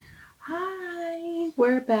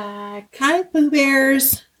We're back. Hi, Pooh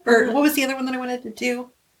Bears. Or what was the other one that I wanted to do?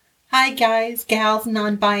 Hi, guys, gals,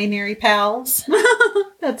 non-binary pals.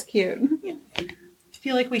 That's cute. Yeah. I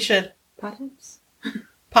feel like we should. Potheads?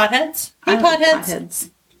 Potheads? Hey, potheads. Potheads.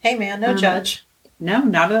 Hey, man, no judge. No,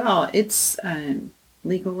 not at all. It's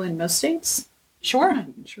legal in most states. Sure. I'm not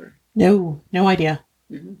even sure. No idea.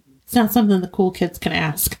 Mm-hmm. It's not something the cool kids can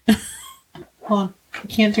ask. Hold on. I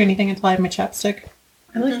can't do anything until I have my chapstick.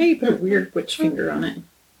 I like how you put a weird witch finger on it.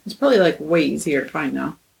 It's probably like way easier to find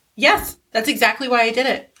now. Yes, that's exactly why I did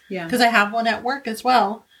it. Yeah. Because I have one at work as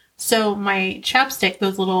well. So my chapstick,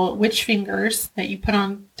 those little witch fingers that you put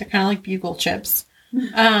on, they're kind of like bugle chips.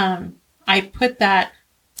 I put that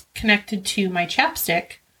connected to my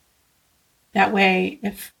chapstick. That way,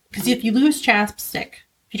 because if you lose chapstick,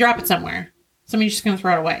 if you drop it somewhere, somebody's just going to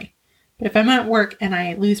throw it away. But if I'm at work and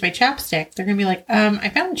I lose my chapstick, they're going to be like, I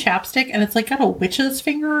found a chapstick and it's like got a witch's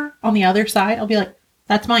finger on the other side. I'll be like,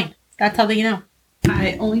 that's mine. That's how they know.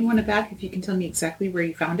 I only want it back if you can tell me exactly where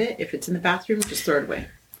you found it. If it's in the bathroom, just throw it away.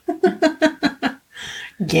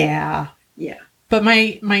 Yeah. Yeah. But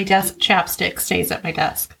my desk chapstick stays at my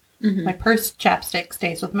desk. Mm-hmm. My purse chapstick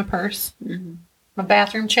stays with my purse. Mm-hmm. My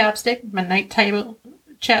bathroom chapstick, my night table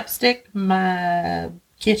chapstick, my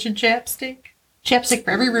kitchen chapstick. Chapstick for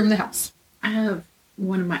every room in the house. I have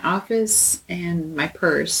one in my office and my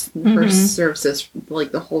purse. The purse serves as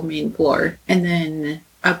like the whole main floor. And then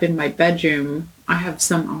up in my bedroom, I have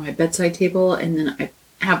some on my bedside table. And then I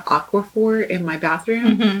have Aquaphor in my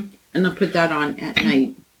bathroom. Mm-hmm. And I'll put that on at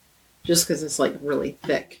night. Just because it's like really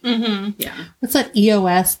thick. Mm-hmm. Yeah. What's that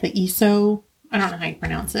EOS, the ESO? I don't know how you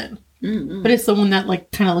pronounce it. Mm-hmm. But it's the one that like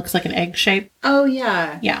kind of looks like an egg shape. Oh,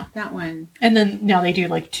 yeah. Yeah. That one. And then now they do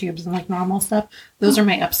like tubes and like normal stuff. Those are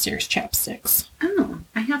my upstairs chapsticks. Oh,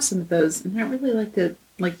 I have some of those. And I really like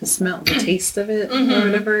the smell, the taste of it Mm-hmm. or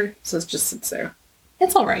whatever. So it just sits there.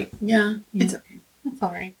 It's all right. Yeah. It's okay. It's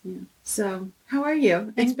all right. Yeah. So, how are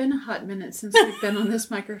you? It's been a hot minute since we've been on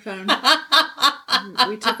this microphone.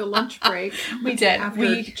 We took a lunch break. We did.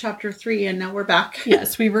 After chapter 3, and now we're back.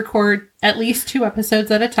 Yes, we record at least 2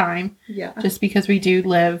 episodes at a time. Yeah. Just because we do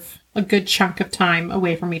live a good chunk of time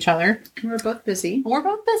away from each other. We're both busy. We're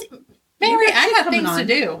both busy. Mary, I have things to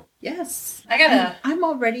do. Yes. I gotta... I'm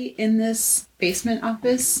already in this basement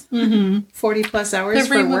office. Mm-hmm. 40 plus hours The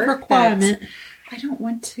for room of work. requirement. I don't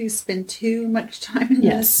want to spend too much time in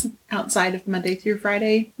this outside of Monday through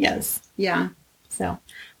Friday. Yes. Yeah. So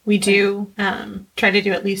we do try to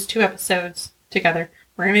do at least 2 episodes together.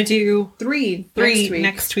 We're going to do 3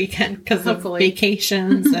 next weekend because of Hopefully.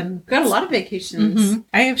 vacations. And got a lot of vacations.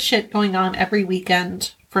 I have shit going on every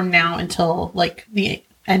weekend from now until like the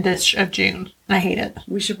end-ish of June. And I hate it.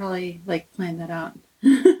 We should probably plan that out.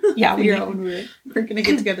 Yeah, Figure out when we're going to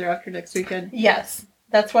get together after next weekend. Yes.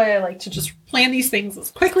 That's why I like to just plan these things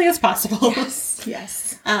as quickly as possible.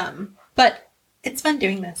 Yes. But it's fun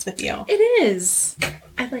doing this with you. It is.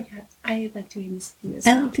 I like doing this with you as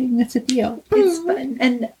I well. like doing this with you. It's fun.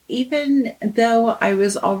 And even though I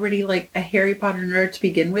was already like a Harry Potter nerd to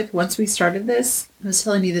begin with, once we started this, I was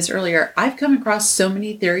telling you this earlier, I've come across so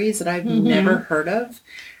many theories that I've never heard of.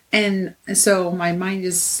 And so my mind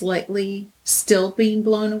is slightly still being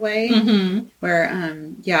blown away. Mm-hmm. Where,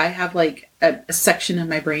 I have like a section in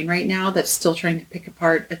my brain right now that's still trying to pick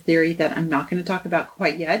apart a theory that I'm not going to talk about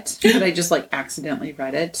quite yet. But I just accidentally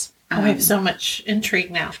read it. I have so much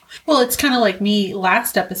intrigue now. Well, it's kind of like me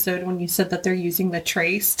last episode when you said that they're using the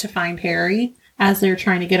trace to find Harry as they're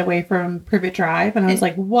trying to get away from Privet Drive. And I was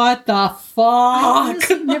like, what the fuck? I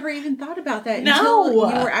honestly never even thought about that No. until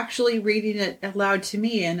you were actually reading it aloud to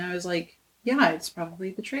me. And I was like, yeah, it's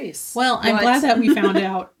probably the trace. Well, I'm glad that we found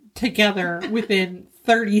out together within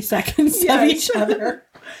 30 seconds of each other.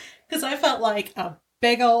 Because I felt like a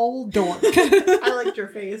big old dork. I liked your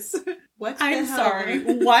face. What the I'm hell? sorry.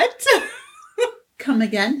 What? Come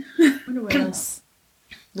again? I wonder what else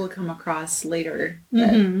we'll come across later.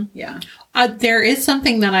 But, yeah. There is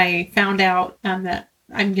something that I found out that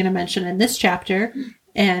I'm going to mention in this chapter.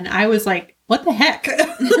 And I was like, what the heck?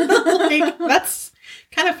 That's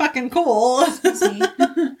kind of fucking cool.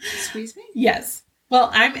 Excuse me? Yes.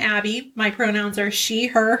 Well, I'm Abby. My pronouns are she,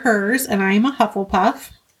 her, hers, and I'm a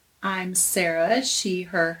Hufflepuff. I'm Sarah, she,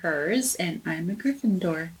 her, hers, and I'm a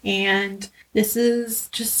Gryffindor. And this is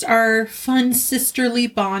just our fun sisterly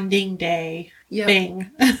bonding day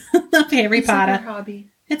thing of Harry Potter. It's our hobby.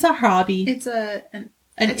 It's a hobby. It's an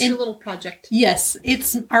extra little project. Yes,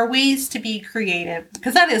 it's our ways to be creative.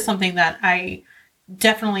 Because that is something that I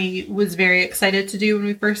definitely was very excited to do when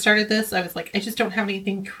we first started this. I was like, I just don't have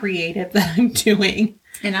anything creative that I'm doing.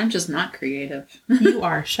 And I'm just not creative. You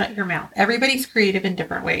are. Shut your mouth. Everybody's creative in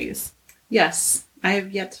different ways. Yes. I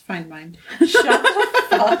have yet to find mine. Shut the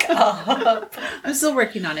fuck up. I'm still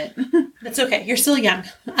working on it. That's okay. You're still young.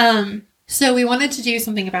 So we wanted to do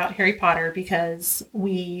something about Harry Potter because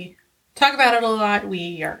we talk about it a lot.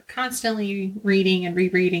 We are constantly reading and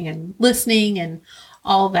rereading and listening and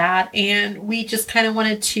all that. And we just kind of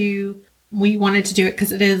wanted to do it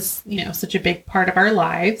because it is, such a big part of our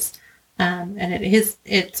lives. And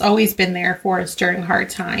it's always been there for us during hard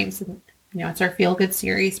times. And, it's our feel good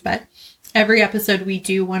series, but every episode we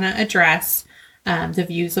do want to address the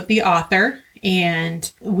views of the author. And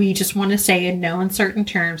we just want to say in no uncertain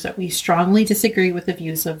terms that we strongly disagree with the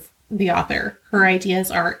views of the author. Her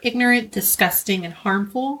ideas are ignorant, disgusting, and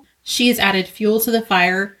harmful. She has added fuel to the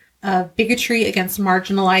fire of bigotry against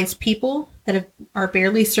marginalized people that are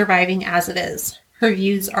barely surviving as it is. Her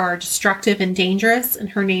views are destructive and dangerous,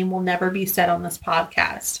 and her name will never be said on this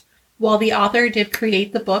podcast. While the author did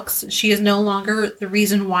create the books, she is no longer the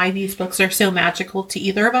reason why these books are so magical to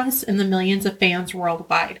either of us and the millions of fans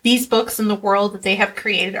worldwide. These books and the world that they have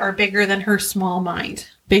created are bigger than her small mind,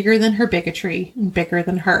 bigger than her bigotry, and bigger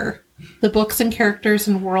than her. The books and characters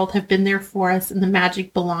and world have been there for us, and the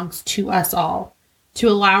magic belongs to us all. To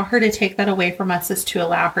allow her to take that away from us is to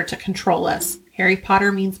allow her to control us. Harry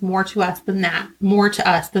Potter means more to us than that, more to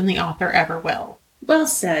us than the author ever will. Well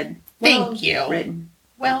said. Thank you. Written.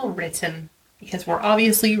 Well written, because we're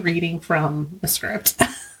obviously reading from a script.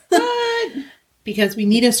 What? Because we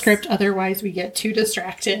need a script, otherwise we get too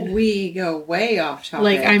distracted. We go way off topic.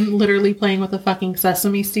 Like, I'm literally playing with a fucking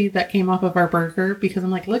sesame seed that came off of our burger because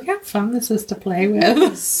I'm like, look how fun this is to play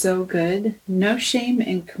with. So good. No shame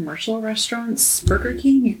in commercial restaurants. Burger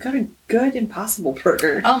King, you got a good Impossible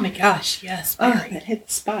Burger. Oh my gosh, yes. Oh, that hit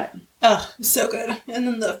the spot. Oh, so good. And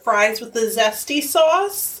then the fries with the zesty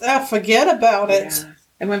sauce. Oh, forget about it. Yeah.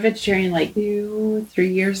 I went vegetarian like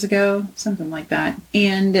 2-3 years ago, something like that.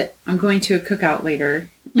 And I'm going to a cookout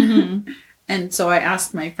later. Mm-hmm. And so I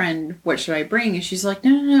asked my friend, what should I bring? And she's like,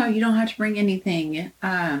 no, you don't have to bring anything.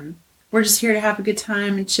 We're just here to have a good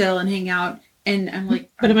time and chill and hang out. And I'm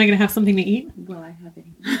like, but am I going to have something to eat? Will I have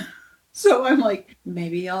any? So I'm like,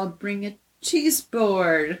 maybe I'll bring a cheese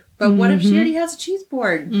board. But what if she already has a cheese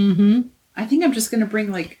board? Mm-hmm. I think I'm just going to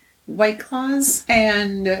bring like White Claws,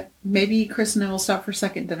 and maybe Chris and I will stop for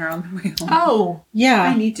second dinner on the way home. Oh, yeah.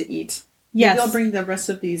 I need to eat. Yes. Maybe I'll bring the rest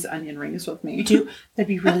of these onion rings with me. That'd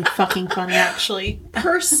be really fucking funny, actually.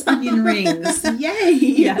 Purse onion rings. Yay!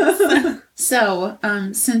 Yes. So,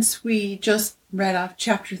 since we just read off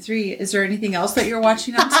chapter 3, is there anything else that you're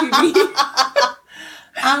watching on TV?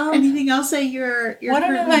 Anything else that you're what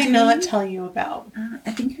did I not tell you about?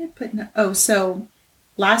 I think I put... so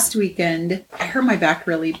last weekend, I hurt my back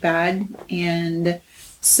really bad, and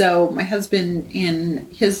so my husband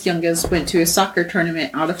and his youngest went to a soccer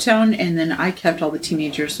tournament out of town, and then I kept all the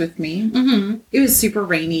teenagers with me. Mm-hmm. It was super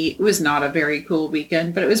rainy. It was not a very cool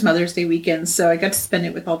weekend, but it was Mother's Day weekend, so I got to spend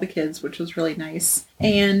it with all the kids, which was really nice.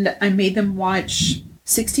 And I made them watch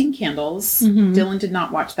 16 Candles. Mm-hmm. Dylan did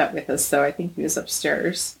not watch that with us, so I think he was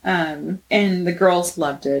upstairs. And the girls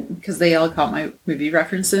loved it because they all caught my movie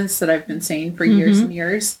references that I've been saying for years and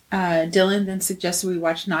years. Dylan then suggested we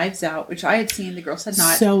watch Knives Out, which I had seen. The girls had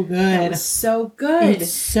not. So good. That was so good.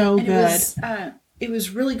 It's so and good. It was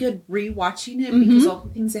really good rewatching it because all the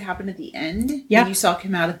things that happened at the end, you saw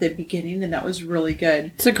come out at the beginning, and that was really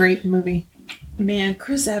good. It's a great movie. Man,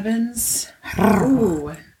 Chris Evans.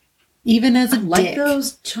 Ooh. Even as a I like dick.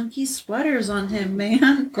 those chunky sweaters on him,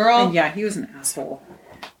 man. Girl. And yeah, he was an asshole.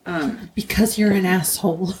 Because you're an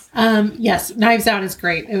asshole. Yes, Knives Out is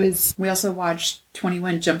great. It was... We also watched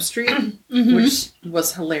 21 Jump Street, which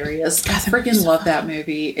was hilarious. I freaking love that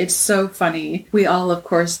movie. It's so funny. We all, of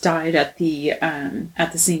course, died at the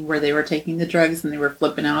scene where they were taking the drugs and they were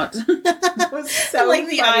flipping out. It was so like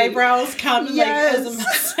the funny. eyebrows come like as a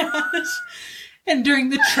mustache. And during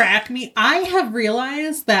the track meet, I have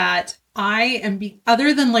realized that I am,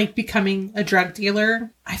 other than like becoming a drug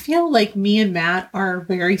dealer, I feel like me and Matt are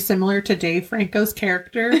very similar to Dave Franco's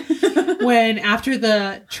character. When after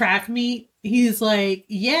the track meet, he's like,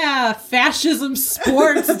 yeah, fascism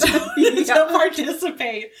sports to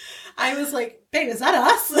participate. I was like, babe, is that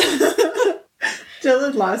us?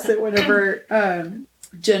 Dylan lost it whenever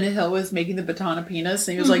Jenna Hill was making the baton of penis,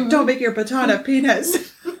 and he was like, don't make your baton of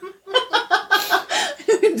penis.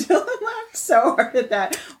 Dylan laughed so hard at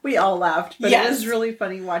that. We all laughed, but it was really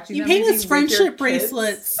funny watching you them. paint us friendship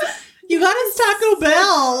bracelets. You got us Taco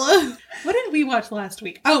Bell. What did we watch last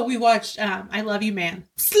week? Oh, we watched I Love You Man.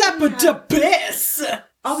 Slap it to piss.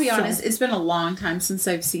 I'll be honest, it's been a long time since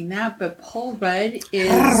I've seen that, but Paul Rudd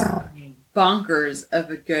is bonkers of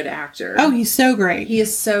a good actor. Oh, he's so great. He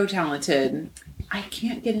is so talented. I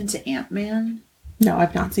can't get into Ant-Man. No,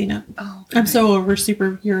 I've not seen it. Oh, I'm so over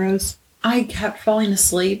superheroes. I kept falling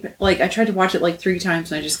asleep. Like, I tried to watch it like 3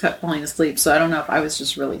 times and I just kept falling asleep. So I don't know if I was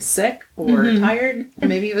just really sick or tired. Or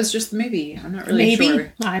maybe it was just the movie. I'm not really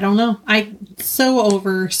sure. I don't know. I'm so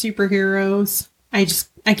over superheroes. I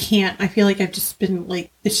can't. I feel like I've just been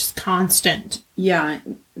like, it's just constant. Yeah,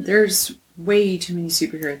 there's way too many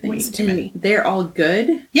superhero things. Way too many. They're all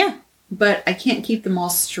good. Yeah. But I can't keep them all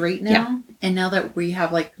straight now. Yeah. And now that we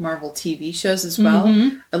have like Marvel TV shows as well,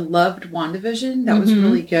 I loved WandaVision. That was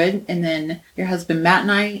really good. And then your husband Matt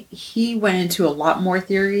and I, he went into a lot more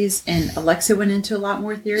theories, and Alexa went into a lot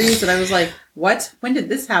more theories. And I was like, what? When did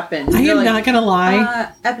this happen? I am not going to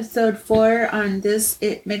lie. Episode 4 on this,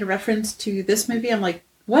 it made a reference to this movie. I'm like,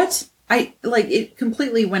 what? It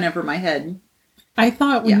completely went over my head. I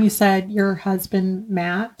thought when you said your husband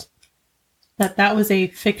Matt, that was a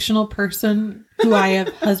fictional person who I have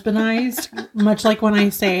husbandized, much like when I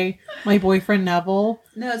say my boyfriend Neville.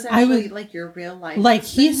 No, it's actually like your real life. Like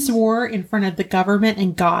husband. He swore in front of the government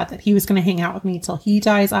and God that he was going to hang out with me till he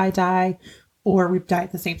dies, I die, or we die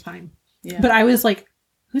at the same time. Yeah. But I was like,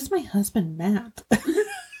 who's my husband, Matt? Is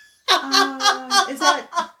that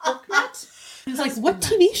Matt? It's like, what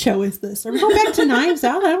TV show is this? Are we going back to Knives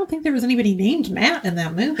Out? I don't think there was anybody named Matt in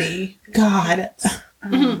that movie. God.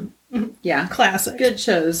 Yeah. Classic. Good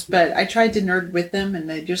shows, but I tried to nerd with them and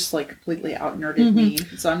they just like completely out-nerded me,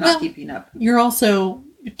 so I'm not keeping up. You're also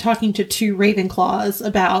talking to 2 Ravenclaws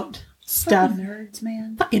about stuff. Fucking nerds,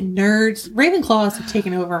 man. Fucking nerds. Ravenclaws have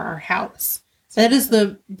taken over our house. That is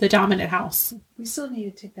the dominant house. We still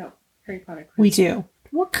need to take out Harry Potter. We do.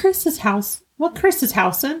 What Chris is house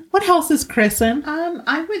in? What house is Chris in?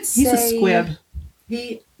 I would say... He's a squib.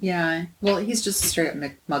 Well, he's just a straight up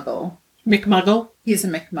McMuggle. McMuggle? He's a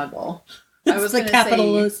McMuggle. I was a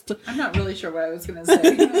capitalist. I'm not really sure what I was going to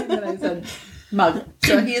say. But I said muggle.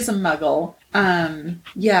 So he is a muggle.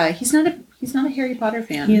 He's not a Harry Potter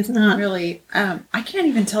fan. He is not. Really. I can't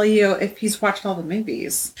even tell you if he's watched all the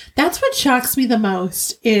movies. That's what shocks me the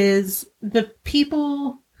most is the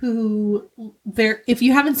people who if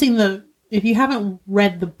you haven't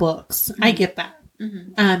read the books, I get that.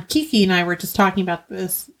 Kiki and I were just talking about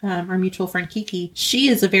this. Our mutual friend Kiki, she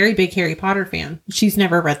is a very big Harry Potter fan. She's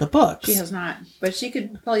never read the books. She has not, but she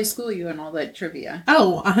could probably school you on all that trivia.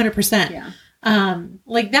 Oh, 100%. Yeah.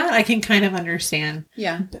 Like that I can kind of understand.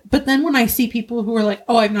 Yeah. But then when I see people who are like,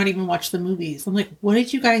 oh, I've not even watched the movies. I'm like, what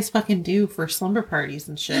did you guys fucking do for slumber parties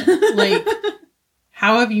and shit? Like,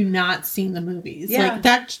 how have you not seen the movies? Yeah. Like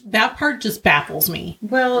that part just baffles me.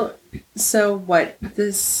 Well, so what?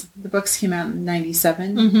 The books came out in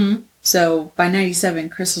 97. Mm-hmm. So by 97,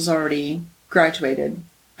 Chris was already graduated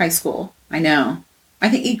high school. I know. I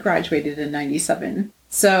think he graduated in 97.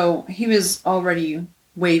 So he was already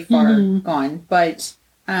way far gone. But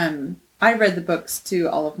I read the books to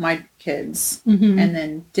all of my kids. Mm-hmm. And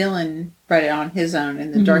then Dylan read it on his own.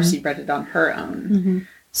 And then Darcy read it on her own. Mm-hmm.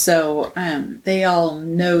 So they all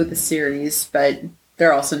know the series, but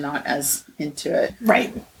they're also not as into it.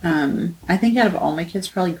 Right. I think out of all my kids,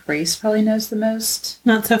 probably Grace probably knows the most.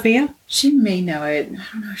 Not Sophia? She may know it. I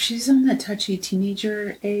don't know. She's on that touchy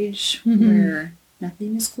teenager age where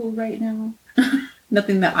nothing is cool right now.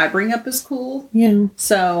 Nothing that I bring up is cool. Yeah.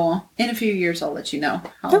 So in a few years, I'll let you know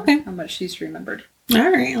how much she's remembered. All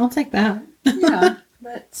right. I'll take that. Yeah.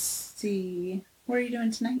 Let's see. What are you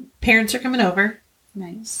doing tonight? Parents are coming over.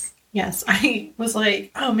 Nice. Yes. I was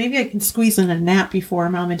like, oh, maybe I can squeeze in a nap before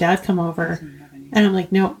Mom and Dad come over. And I'm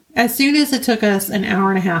like, no. As soon as it took us an hour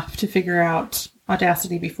and a half to figure out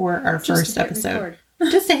Audacity before our first episode.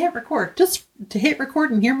 Just to hit record. Just to hit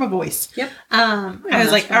record and hear my voice. Yep. I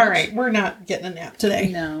was like, all right, we're not getting a nap today.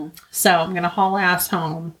 No. So I'm going to haul ass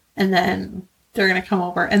home. And then they're going to come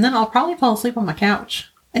over. And then I'll probably fall asleep on my couch.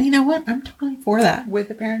 And you know what? I'm totally for that. With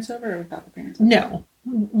the parents over or without the parents over? No.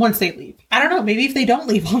 Once they leave. I don't know. Maybe if they don't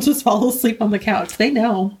leave, I'll just fall asleep on the couch. They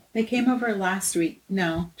know. They came over last week.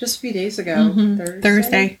 No, just a few days ago.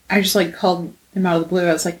 Thursday. I just called them out of the blue.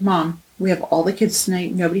 I was like, Mom, we have all the kids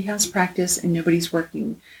tonight. Nobody has practice and nobody's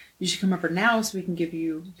working. You should come over now so we can give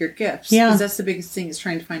you your gifts. Yeah. Because that's the biggest thing is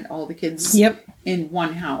trying to find all the kids in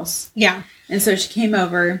one house. Yeah. And so she came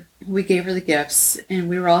over. We gave her the gifts and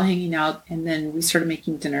we were all hanging out. And then we started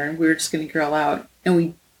making dinner. We were just going to grill out. And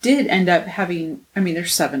we did end up having,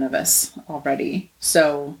 there's 7 of us already.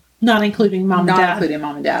 So. Not including Mom and Dad. Not including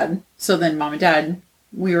Mom and Dad. So then Mom and Dad,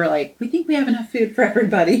 we were like, we think we have enough food for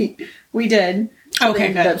everybody. We did. So they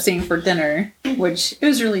ended up staying for dinner, which it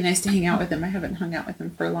was really nice to hang out with them. I haven't hung out with them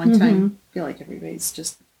for a long time. I feel like everybody's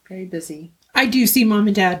just very busy. I do see mom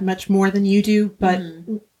and dad much more than you do, but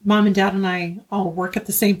mom and dad and I all work at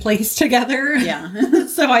the same place together. Yeah.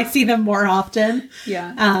 So I see them more often.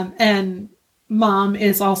 Yeah. And mom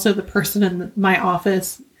is also the person in my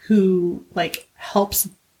office who like helps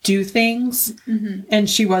do things. Mm-hmm. And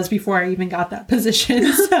she was before I even got that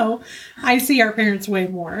position. So I see our parents way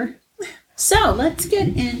more. So let's get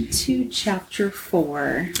into chapter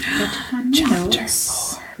 4. Chapter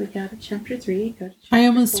 4. We got a chapter 3. Go to chapter I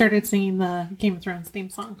almost 4. started singing the Game of Thrones theme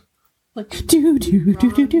song. Like, do, do,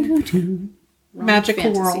 do, do, do, do. Magical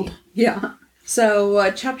fantasy. world. Yeah.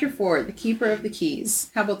 So chapter 4, the Keeper of the Keys.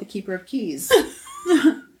 How about the Keeper of Keys?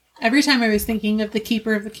 Every time I was thinking of the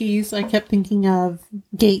Keeper of the Keys, I kept thinking of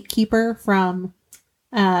Gatekeeper from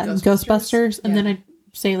Ghostbusters. And then I'd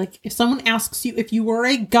say, like, if someone asks you if you were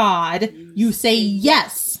a god, you say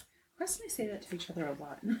yes. Chris and I say that to each other a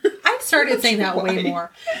lot. I started saying that way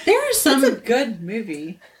more. There are some... It's a good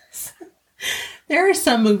movie. There are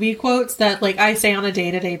some movie quotes that, like, I say on a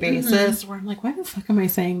day-to-day basis where I'm like, why the fuck am I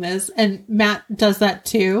saying this? And Matt does that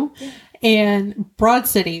too. Yeah. And Broad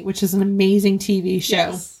City, which is an amazing TV show.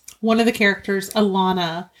 Yes. One of the characters,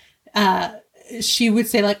 Alana, she would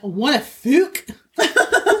say, like, what a fook.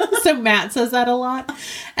 So Matt says that a lot.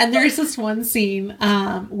 And there's this one scene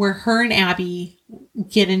where her and Abby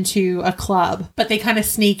get into a club, but they kind of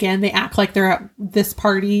sneak in. They act like they're at this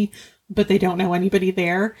party, but they don't know anybody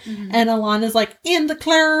there. Mm-hmm. And Alana's like, in the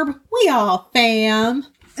club, we all fam.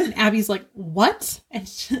 And Abby's like, what? And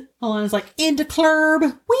Alana's like, in the club,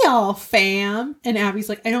 we all fam. And Abby's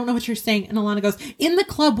like, I don't know what you're saying. And Alana goes, in the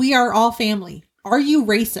club, we are all family. Are you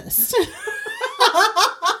racist?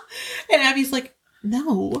 And Abby's like,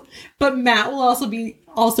 no. But Matt will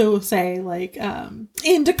also say, like,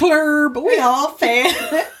 in the club, we all fam.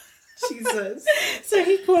 Jesus. So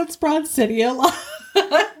he quotes Broad City a lot.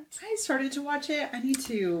 I started to watch it. I need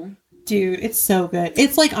to. Dude, it's so good.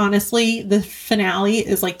 It's like, honestly, the finale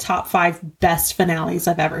is like top 5 best finales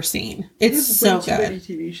I've ever seen. It's so good. Too many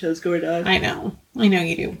TV shows going on. I know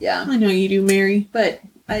you do. Yeah. I know you do, Mary. But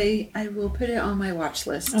I will put it on my watch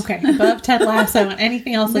list. Okay. Above Ted Lasso and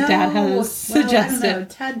anything else that Dad has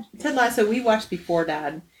suggested. I don't know. Ted Lasso, we watched before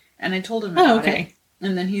Dad. And I told him about it.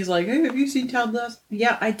 And then he's like, hey, have you seen Ted Lasso?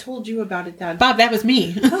 Yeah, I told you about it, Dad. Bob, that was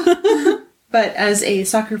me. But as a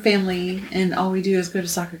soccer family, and all we do is go to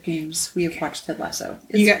soccer games, we have watched Ted Lasso.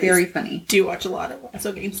 It's very funny. Do watch a lot of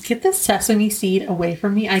Lasso games. Get the sesame seed away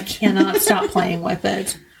from me. I cannot stop playing with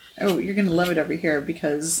it. Oh, you're going to love it over here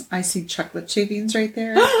because I see chocolate shavings right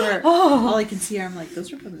there. All I can see are, I'm like,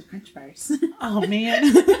 those are from the French fries. Oh,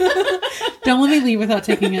 man. Don't let me leave without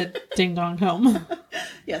taking a ding dong home.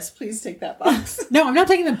 Yes, please take that box. No, I'm not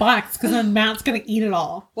taking the box because then Matt's going to eat it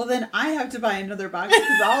all. Well, then I have to buy another box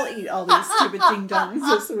because I'll eat all these stupid ding dongs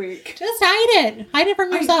this week. Just hide it. Hide it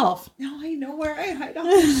from yourself. No, I know where I hide all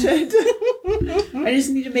this shit. I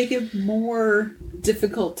just need to make it more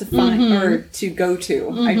difficult to find or to go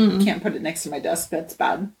to. I can't put it next to my desk. That's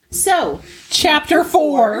bad. So, Chapter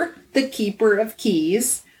 4. The Keeper of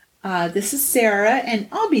Keys. This is Sarah, and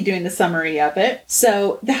I'll be doing the summary of it.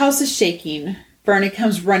 So, the house is shaking. Vernon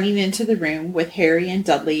comes running into the room with Harry and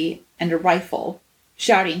Dudley and a rifle,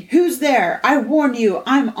 shouting, "Who's there? I warn you,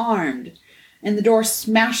 I'm armed." And the door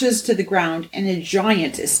smashes to the ground, and a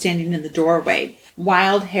giant is standing in the doorway.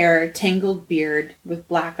 Wild hair, tangled beard, with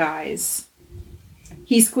black eyes.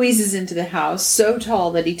 He squeezes into the house, so tall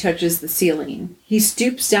that he touches the ceiling. He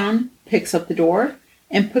stoops down, picks up the door,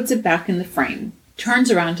 and puts it back in the frame.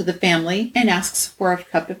 Turns around to the family and asks for a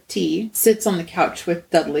cup of tea, sits on the couch with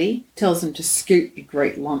Dudley, tells him to scoot, you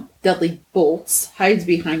great lump. Dudley bolts, hides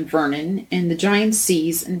behind Vernon, and the giant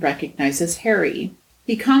sees and recognizes Harry.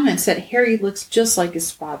 He comments that Harry looks just like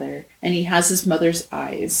his father, and he has his mother's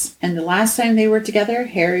eyes. And the last time they were together,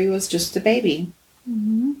 Harry was just a baby.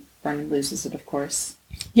 Mm-hmm. Vernon loses it, of course.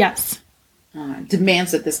 Yes.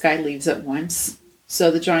 Demands that this guy leaves at once. So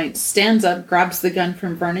the giant stands up, grabs the gun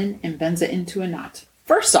from Vernon, and bends it into a knot.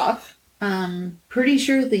 First off, pretty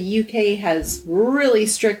sure the UK has really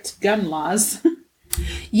strict gun laws.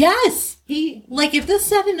 Yes! If this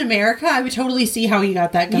said in America, I would totally see how he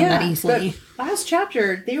got that gun that easily. But last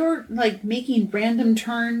chapter, they were, making random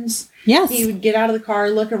turns. Yes. He would get out of the car,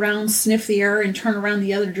 look around, sniff the air, and turn around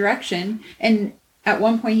the other direction. And at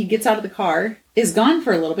one point, he gets out of the car, is gone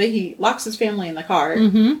for a little bit. He locks his family in the car.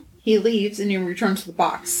 Mm-hmm. He leaves, and he returns to the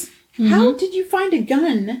box. Mm-hmm. How did you find a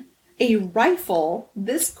gun, a rifle,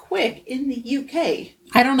 this quick in the UK?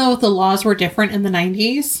 I don't know if the laws were different in the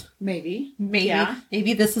 90s. Maybe. Yeah.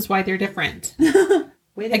 Maybe this is why they're different.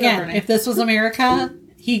 Again, if this was America,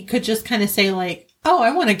 he could just kind of say, oh,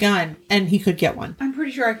 I want a gun, and he could get one. I'm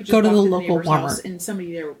pretty sure I could just Go to walk the to local neighbor's house Walmart. and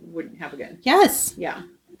somebody there wouldn't have a gun. Yes. Yeah.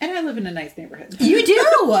 And I live in a nice neighborhood. You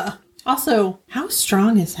do. Also, how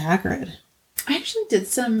strong is Hagrid? I actually did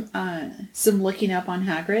some looking up on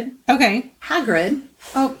Hagrid. Okay. Hagrid.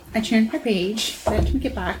 Oh, I changed my page. I have to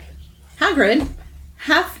get back. Hagrid,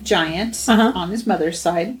 half giant on his mother's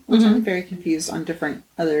side, which I'm very confused on different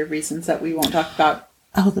other reasons that we won't talk about.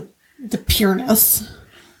 Oh, the pureness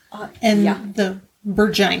and the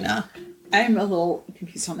Virginia. I'm a little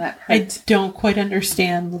confused on that I part. don't quite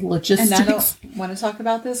understand the logistics. And I don't want to talk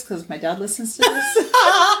about this because my dad listens to this.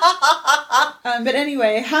 But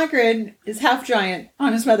anyway, Hagrid is half giant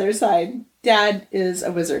on his mother's side. Dad is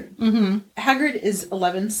a wizard. Mm-hmm. Hagrid is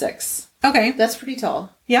 11'6". Okay. That's pretty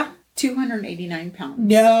tall. Yeah. 289 pounds.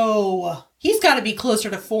 No. He's got to be closer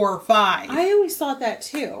to 4 or 5. I always thought that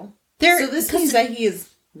too. So this means that he is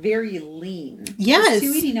very lean. Yes.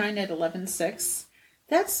 289 at 11'6".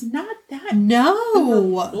 That's not that.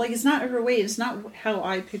 No. Like, it's not overweight. It's not how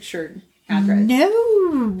I pictured Hagrid.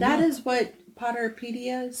 No. That is what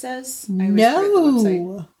Potterpedia says. I always forget the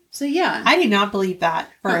website. So yeah. I do not believe that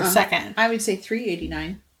for a second. I would say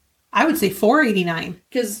 389. I would say 489.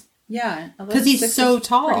 Because, yeah. Because he's so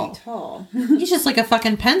tall. Pretty tall. He's just like a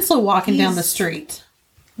fucking pencil walking down the street.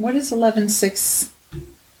 What is 11'6"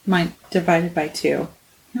 divided by 2?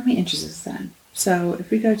 How many inches is that? So if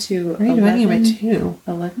we go to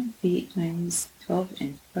 11 feet times 12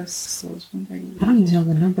 inches plus, so it's 130. I don't even know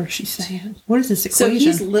the number she's saying. What is this equation? So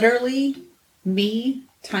he's literally me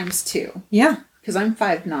times 2. Yeah. Because I'm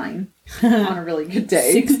 5'9" on a really good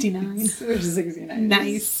day. 69. Which is 69.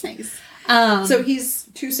 Nice. Nice. So he's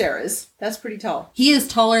 2 Sarahs. That's pretty tall. He is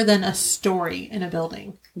taller than a story in a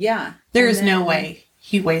building. Yeah. There is no way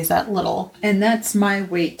he weighs that little. And that's my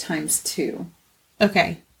weight times 2.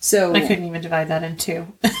 Okay. So I couldn't even divide that in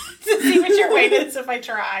 2 to see what your weight is if I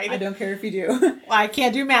tried. I don't care if you do. Well, I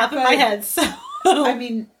can't do math in my head, so. I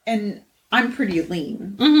mean, and I'm pretty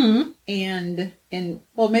lean. Mm-hmm. And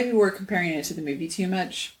well, maybe we're comparing it to the movie too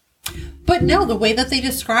much. But no, the way that they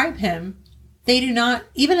describe him, they do not,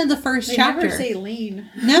 even in the first chapter. They never say lean.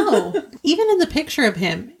 No. Even in the picture of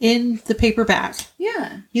him in the paperback.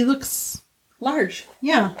 Yeah. He looks large.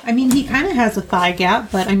 Yeah. I mean, he kind of has a thigh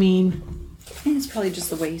gap, but I mean, I think it's probably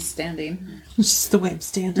just the way he's standing. It's just the way I'm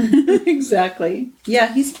standing. Exactly.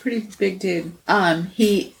 Yeah, he's a pretty big dude.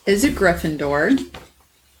 He is a Gryffindor.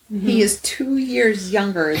 Mm-hmm. He is 2 years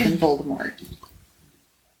younger than Voldemort.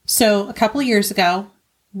 So, a couple of years ago,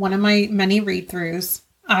 one of my many read-throughs,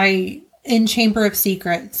 in Chamber of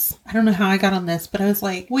Secrets, I don't know how I got on this, but I was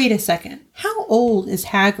like, wait a second. How old is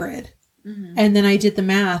Hagrid? Mm-hmm. And then I did the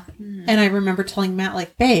math, and I remember telling Matt,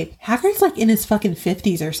 like, babe, Hagrid's like in his fucking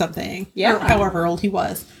 50s or something. Yeah. Or however old he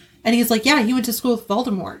was. And he's like, yeah, he went to school with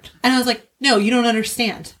Voldemort. And I was like, no, you don't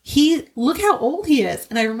understand. Look how old he is.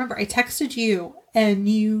 And I remember I texted you, and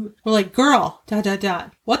you were like, girl, ...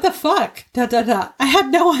 What the fuck? ... I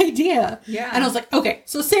had no idea. Yeah. And I was like, okay,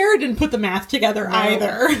 so Sarah didn't put the math together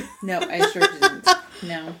either. No, I sure didn't.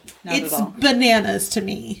 No, not It's at all. bananas to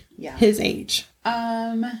me. Yeah. His age.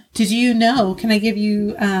 Did you know, can I give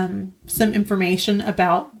you some information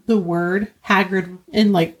about the word Hagrid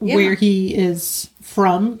and where he is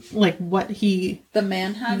from? Like what he... The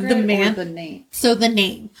man Hagrid or the name? So the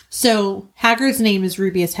name. So Hagrid's name is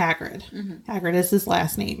Rubeus Hagrid. Mm-hmm. Hagrid is his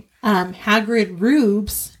last name. Hagrid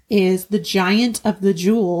Rubes is the giant of the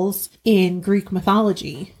jewels in Greek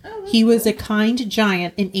mythology. Oh, he was a kind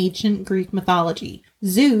giant in ancient Greek mythology.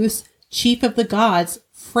 Zeus, chief of the gods,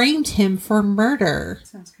 framed him for murder.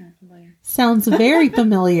 Sounds kind of familiar. Sounds very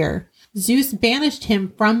familiar. Zeus banished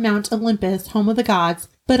him from Mount Olympus, home of the gods,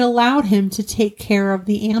 but allowed him to take care of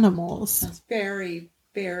the animals. Sounds very,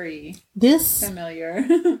 very familiar.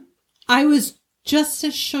 I was just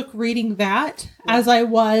as shook reading that as I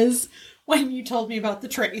was when you told me about the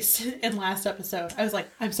trace in last episode. I was like,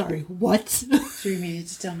 I'm sorry, what? So you mean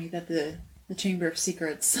to tell me that the Chamber of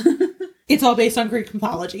Secrets... It's all based on Greek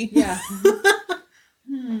mythology. Yeah.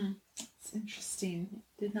 It's interesting.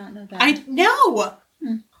 Did not know that. I know!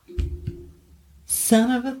 Son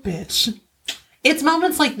of a bitch. It's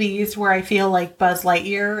moments like these where I feel like Buzz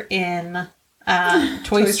Lightyear in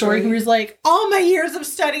Toy Story, who's like, all my years of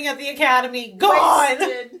studying at the academy, gone!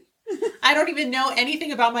 I don't even know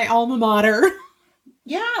anything about my alma mater.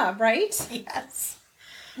 Yeah, right? Yes.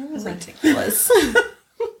 That was ridiculous.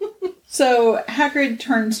 So Hagrid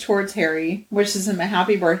turns towards Harry, wishes him a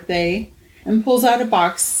happy birthday, and pulls out a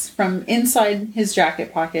box from inside his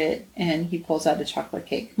jacket pocket, and he pulls out a chocolate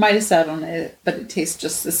cake. Might have sat on it, but it tastes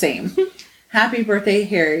just the same. Happy Birthday,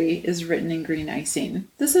 Harry is written in green icing.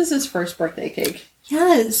 This is his first birthday cake.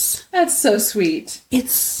 Yes. That's so sweet.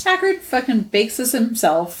 It's... Hagrid fucking bakes this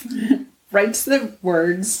himself, writes the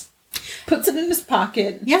words, puts it in his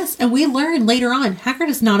pocket. Yes, and we learn later on, Hagrid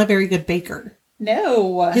is not a very good baker.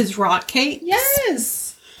 No. His rock cakes.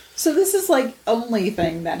 Yes. So this is like only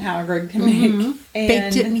thing that Hagrid can make. And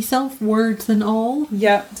Baked it himself, words and all.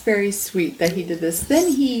 Yep, it's very sweet that he did this.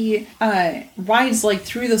 Then he rides like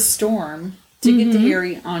through the storm to get to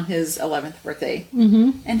Harry on his 11th birthday.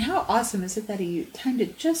 And how awesome is it that he timed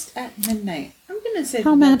it just at midnight? I'm going to say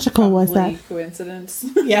how magical was that? Coincidence.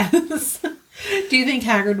 Yes. Do you think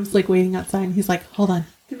Hagrid was like waiting outside and he's like, hold on.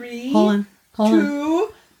 3, Hold on.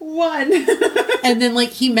 2, 1. And then like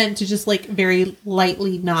he meant to just like very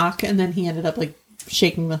lightly knock and then he ended up like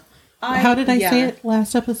shaking the... How did I say it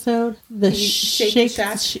last episode? He shake the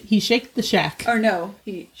shack? He shaked the shack. Or no,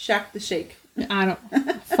 he shacked the shake. I don't...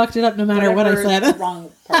 fucked it up no matter what I said. The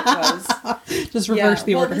wrong part was. Just reverse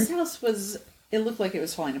the order. This house was... It looked like it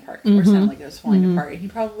was falling apart. Or sounded like it was falling apart. He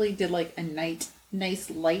probably did like a nice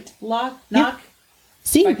light knock.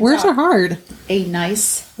 See, words are hard. A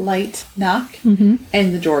nice light knock. And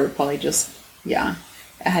the door probably just... Yeah.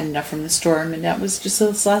 It had enough from the storm. And that was just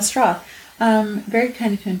his last straw. Very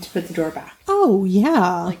kind of him to put the door back. Oh,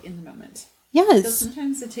 yeah. Like in the moment. Yes. So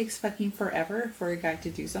sometimes it takes fucking forever for a guy to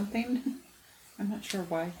do something. I'm not sure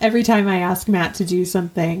why. Every time I ask Matt to do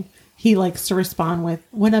something, he likes to respond with,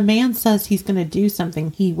 when a man says he's going to do something,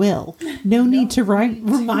 he will. No need to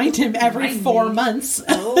remind him every 4 months.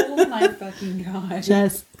 Oh my fucking God.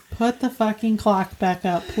 Just put the fucking clock back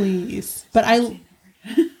up, please. But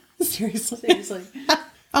Seriously.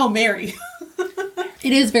 Oh, Mary.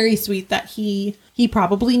 It is very sweet that he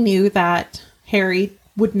probably knew that Harry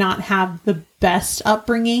would not have the best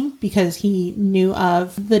upbringing because he knew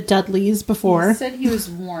of the Dudleys before. He said he was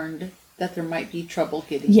warned that there might be trouble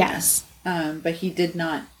getting Yes. But he did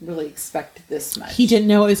not really expect this much. He didn't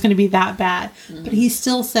know it was going to be that bad. But he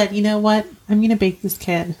still said, you know what? I'm going to bake this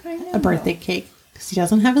kid a birthday cake. Because he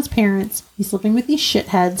doesn't have his parents. He's living with these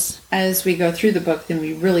shitheads. As we go through the book, then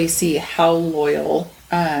we really see how loyal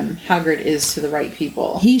Hagrid is to the right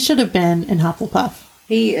people. He should have been in Hufflepuff.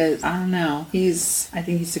 He is. I don't know. I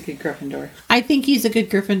think he's a good Gryffindor. I think he's a good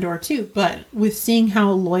Gryffindor too. But with seeing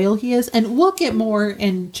how loyal he is, and we'll get more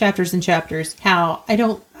in chapters and chapters, how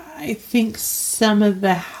I think some of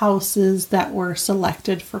the houses that were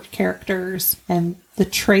selected for characters and the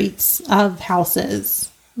traits of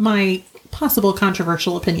houses, my possible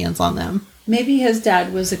controversial opinions on them. Maybe his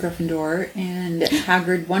dad was a Gryffindor and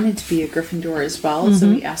Hagrid wanted to be a Gryffindor as well,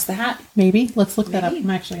 so he asked the hat. Maybe. Let's look that up. I'm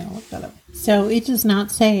actually going to look that up. So it does not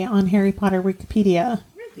say on Harry Potter Wikipedia.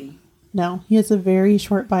 Really? No, he has a very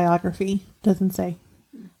short biography. Doesn't say.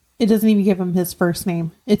 It doesn't even give him his first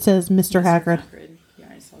name. It says Mr. Hagrid. Yeah,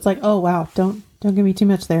 I saw it's like, oh wow, don't give me too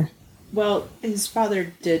much there. Well, his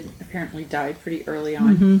father did apparently die pretty early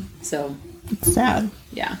on, so it's sad.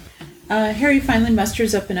 Yeah. Harry finally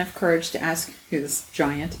musters up enough courage to ask who this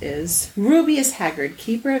giant is. Rubius Hagrid,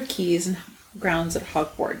 keeper of keys and grounds at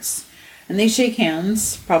Hogwarts. And they shake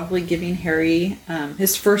hands, probably giving Harry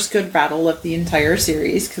his first good battle of the entire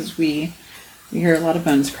series, because we hear a lot of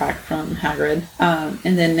bones crack from Hagrid.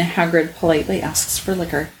 And then Hagrid politely asks for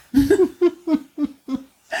liquor. This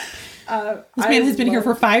man has been here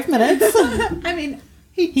for 5 minutes. I mean...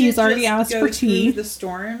 He's already asked for tea. The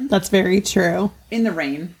storm. That's very true. In the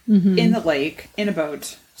rain, in the lake, in a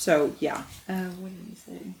boat. So yeah. What did he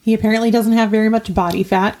say? He apparently doesn't have very much body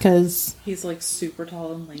fat because he's like super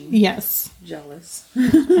tall and lean. Yes. Jealous.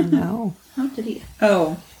 I know. How did he?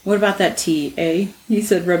 Oh, what about that tea? He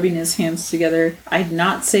said, rubbing his hands together. I'd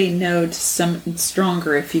not say no to something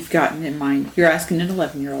stronger if you've gotten in mind. You're asking an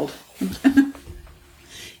 11-year-old.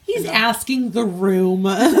 He's asking the room.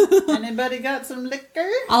 Anybody got some liquor?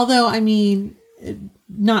 Although, I mean,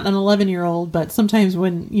 not an 11-year-old, but sometimes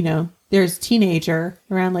when, there's a teenager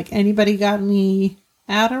around, like, anybody got any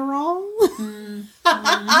Adderall?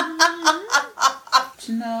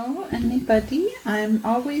 No, anybody? I'm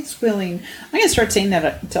always willing. I'm going to start saying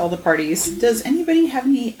that to all the parties. Does anybody have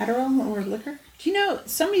any Adderall or liquor? Do you know,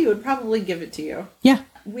 somebody would probably give it to you. Yeah.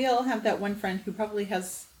 We all have that one friend who probably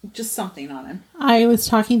has just something on him. I was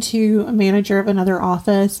talking to a manager of another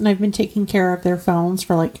office, and I've been taking care of their phones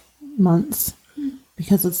for like months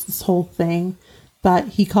because it's this whole thing. But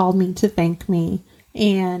he called me to thank me,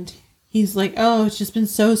 and he's like, oh, it's just been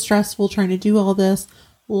so stressful trying to do all this.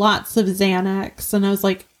 Lots of Xanax. And I was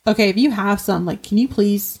like, okay, if you have some, like, can you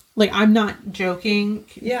please, like, I'm not joking.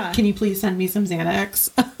 Yeah. Can you please send me some Xanax?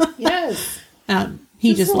 Yes.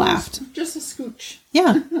 He just laughed. Just a scooch.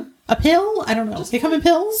 Yeah. A pill? I don't know. They come in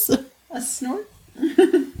pills? A snort.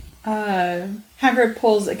 Hagrid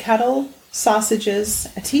pulls a kettle, sausages,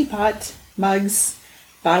 a teapot, mugs,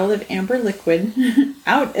 bottle of amber liquid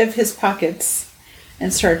out of his pockets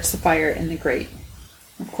and starts the fire in the grate.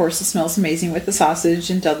 Of course, it smells amazing with the sausage,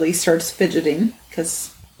 and Dudley starts fidgeting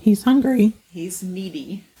because He's hungry. he's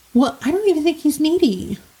needy. Well, I don't even think he's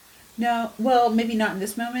needy. No, well, maybe not in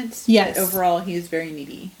this moment. Yes. But overall, he is very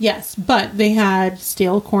needy. Yes, but they had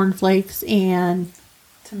stale cornflakes and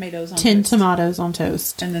Tomatoes on tinned toast. tomatoes on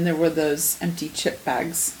toast. And then there were those empty chip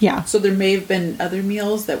bags. Yeah. So there may have been other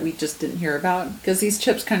meals that we just didn't hear about because these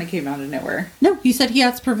chips kind of came out of nowhere. No, he said he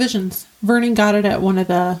has provisions. Vernon got it at one of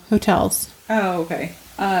the hotels. Oh, okay.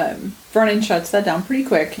 Vernon shuts that down pretty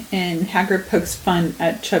quick, and Hagrid pokes fun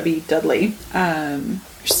at chubby Dudley.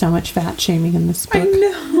 There's so much fat shaming in this book. I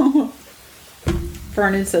know.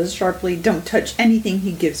 Vernon says sharply, "Don't touch anything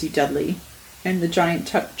he gives you, Dudley." And the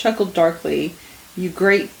giant chuckled darkly. "You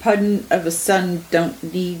great puddin' of a son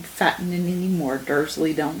don't need fattening anymore,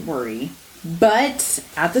 Dursley, don't worry." But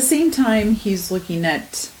at the same time, he's looking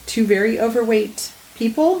at two very overweight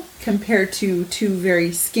people compared to two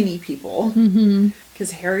very skinny people.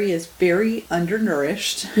 Because Harry is very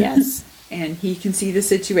undernourished. Yes. And he can see the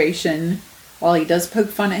situation. While he does poke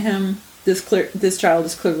fun at him, this child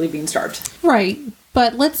is clearly being starved. Right.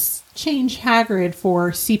 But let's change Hagrid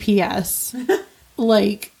for CPS.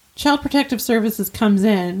 Like, Child Protective Services comes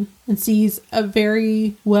in and sees a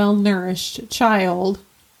very well-nourished child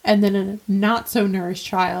and then a not-so-nourished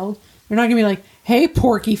child. They're not going to be like, "Hey,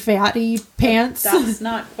 porky fatty pants." That's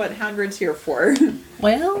not what Hagrid's here for.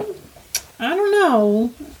 Well, I don't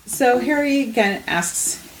know. So Harry again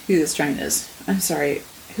asks who this giant is. "I'm sorry,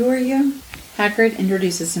 who are you?" Hagrid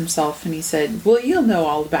introduces himself and he said, "Well, you'll know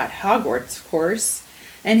all about Hogwarts, of course."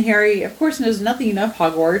 And Harry, of course, knows nothing of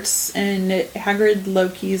Hogwarts, and Hagrid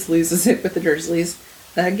low-keys loses it with the Dursleys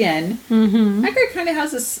again. Hagrid kind of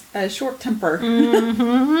has a short temper.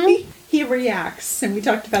 He reacts, and we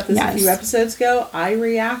talked about this a few episodes ago. I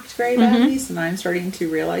react very badly, so now I'm starting to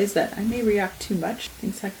realize that I may react too much.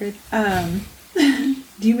 Thanks, Hagrid.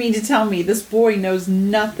 Do you mean to tell me this boy knows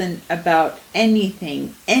nothing about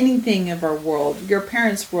anything of our world, your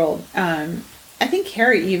parents' world? I think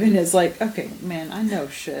Harry even is like, "Okay, man, I know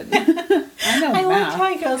shit. I know I math." like how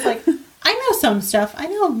he goes like, "I know some stuff. I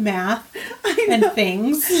know math and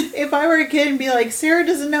things." If I were a kid and be like, "Sarah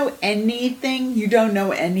doesn't know anything," "You don't know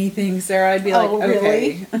anything, Sarah," I'd be like, Oh,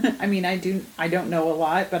 "Okay." I mean, I don't know a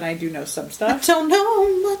lot, but I do know some I stuff. don't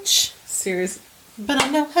know much, Seriously. but I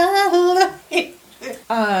know how.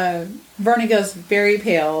 Vernon goes very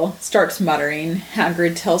pale, starts muttering.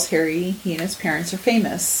 Hagrid tells Harry he and his parents are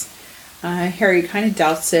famous. Harry kind of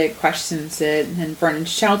doubts it, questions it, and then Vernon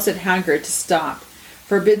shouts at Hagrid to stop,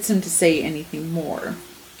 forbids him to say anything more.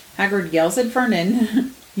 Hagrid yells at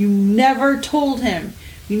Vernon, "You never told him.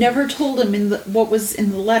 You never told him what was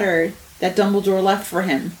in the letter that Dumbledore left for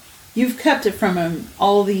him. You've kept it from him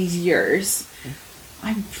all these years."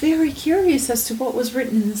 I'm very curious as to what was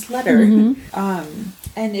written in this letter.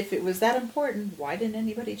 And if it was that important, why didn't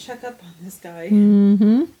anybody check up on this guy?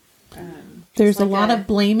 There's like a lot of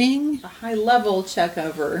blaming. A high-level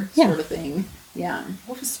check-over sort of thing. Yeah.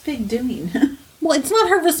 What was Fig doing? Well, it's not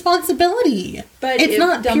her responsibility. But it's if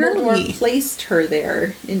not Dumbledore purely. placed her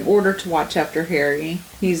there in order to watch after Harry,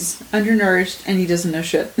 he's undernourished and he doesn't know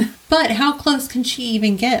shit. But how close can she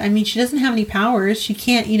even get? I mean, she doesn't have any powers. She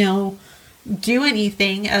can't, do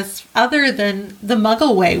anything as other than the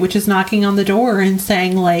Muggle way, which is knocking on the door and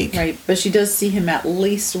saying like, Right, but she does see him at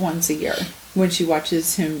least once a year when she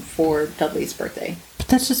watches him for Dudley's birthday. but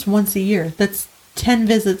that's just once a year. That's 9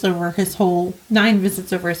 visits over his whole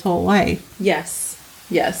life. Yes.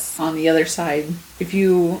 On the other side, if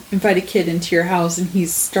you invite a kid into your house and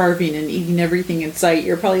he's starving and eating everything in sight,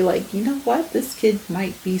 you're probably like, "You know what? This kid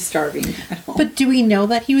might be starving at home." But do we know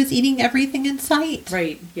that he was eating everything in sight?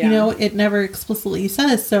 Right, yeah. It never explicitly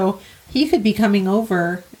says. So he could be coming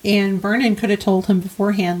over and Vernon could have told him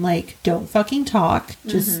beforehand, like, "Don't fucking talk.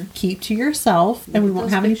 Just keep to yourself and we won't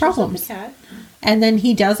Those have any pictures of the problems." cat. And then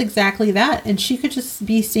he does exactly that. And she could just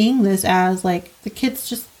be seeing this as, like, the kid's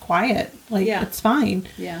just quiet. Like, Yeah. it's fine.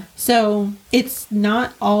 Yeah. So it's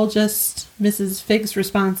not all just Mrs. Fig's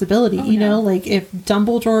responsibility. Oh, no. Like, if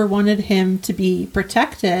Dumbledore wanted him to be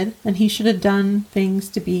protected, then he should have done things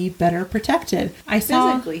to be better protected. I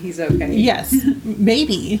saw... Physically, he's okay. Yes,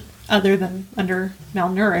 maybe, other than under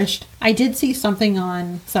malnourished. I did see something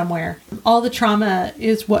on somewhere. All the trauma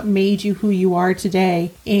is what made you who you are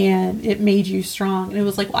today, and it made you strong. And it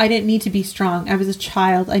was like, well, I didn't need to be strong. I was a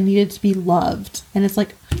child. I needed to be loved. And it's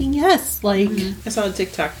like, yes, like... I saw a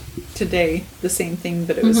TikTok today, the same thing,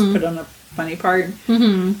 but it was put on a funny part.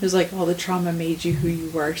 Mm-hmm. It was like, all the trauma made you who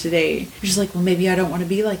you are today. You're just like, well, maybe I don't want to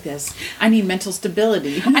be like this. I need mental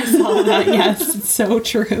stability. I saw that. Yes, it's so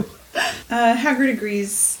true. Hagrid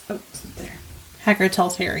agrees. Oh, it's there. Hagrid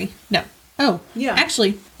tells Harry. No. Oh, Yeah.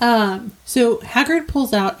 Actually, so Hagrid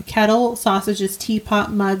pulls out a kettle, sausages,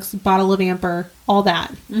 teapot, mugs, bottle of amber, all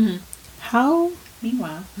that. Mm-hmm. How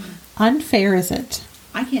Meanwhile, unfair is it?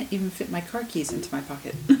 I can't even fit my car keys into my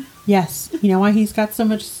pocket. Yes. You know why he's got so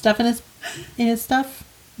much stuff in his stuff?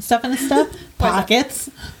 Stuff in his stuff? Pockets.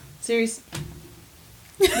 Serious.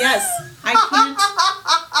 Yes, I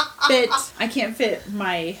can't fit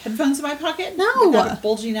my headphones in my pocket. No. Without it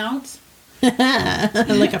bulging out. Like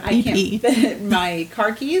a I pee-pee. can't fit my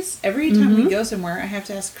car keys. Every time we go somewhere, I have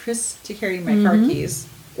to ask Chris to carry my car keys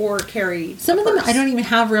or carry Some a of them, purse. I don't even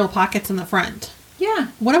have real pockets in the front. Yeah,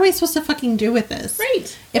 What am I supposed to fucking do with this?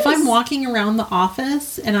 right. If Yes. I'm walking around the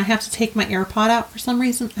office and I have to take my AirPod out for some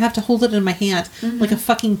reason, I have to hold it in my hand like a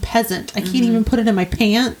fucking peasant. I can't even put it in my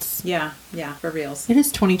pants. Yeah, for reals. It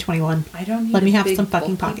is 2021. I don't need Let me a have big some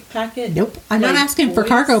fucking bulky packet. Nope. I'm not like asking for boys.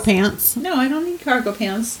 cargo pants. No, I don't need cargo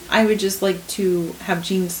pants. I would just like to have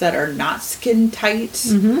jeans that are not skin tight.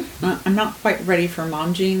 Mm-hmm. I'm not quite ready for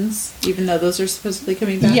mom jeans, even though those are supposedly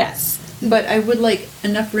coming back. Yes. But I would like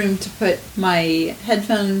enough room to put my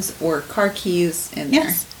headphones or car keys in there.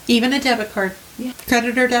 Yes. Even a debit card. Yeah.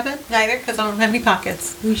 Credit or debit? Neither, because I don't have any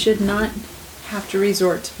pockets. We should not have to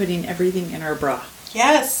resort to putting everything in our bra.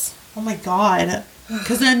 Yes. Oh my god.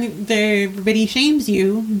 Because then everybody shames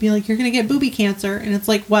you and be like, you're going to get booby cancer. And it's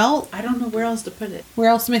like, well, I don't know where else to put it. where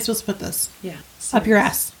else am I supposed to put this? Yeah. Up your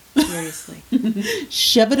ass. Seriously.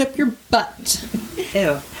 Shove it up your butt.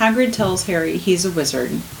 Ew. Hagrid tells Harry he's a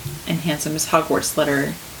wizard and hands him his Hogwarts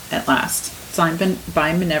letter at last, signed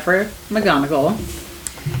by Minerva McGonagall.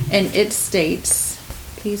 And it states,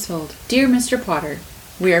 please hold. Dear Mr. Potter,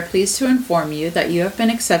 we are pleased to inform you that you have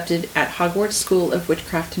been accepted at Hogwarts School of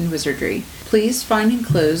Witchcraft and Wizardry. Please find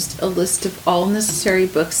enclosed a list of all necessary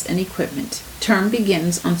books and equipment. Term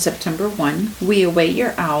begins on September 1. We await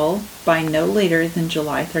your owl by no later than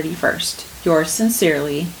July 31st. Yours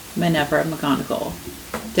sincerely, Minerva McGonagall,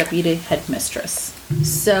 Deputy Headmistress.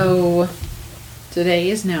 So, today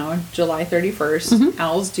is now July 31st.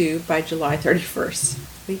 Owl's due by July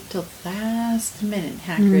 31st. Wait till last minute,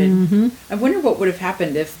 Hagrid. I wonder what would have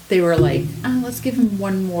happened if they were like, let's give him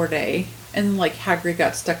one more day. And then, like, Hagrid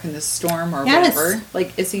got stuck in this storm or Yes. whatever.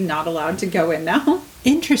 Like, is he not allowed to go in now?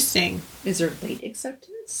 Interesting. Is there late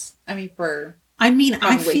acceptance? I mean, for I mean,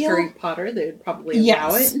 I probably feel... Harry Potter, they would probably allow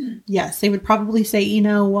Yes. it. Yes, they would probably say, you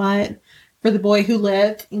know what? For the boy who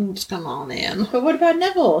lived, you can just come on in. But what about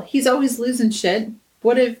Neville? He's always losing shit.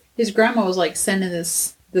 What if his grandma was like sending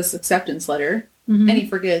this acceptance letter and he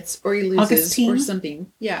forgets or he loses Augustine? or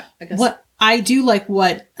something? Yeah, I guess. What I do like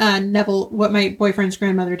what Neville, what my boyfriend's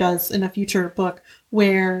grandmother does in a future book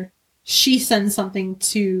where she sends something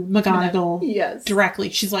to McGonagall Yes. directly.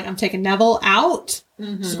 She's like, I'm taking Neville out.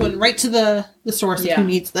 Just going right to the source of Yeah. who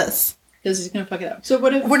needs this. Because he's gonna fuck it up. So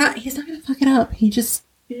what if He's not going to fuck it up. He just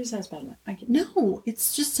has bad luck? I get No,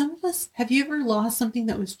 it's just some of us. Have you ever lost something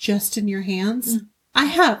that was just in your hands? I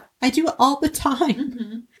have. I do it all the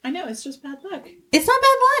time. I know, it's just bad luck. It's not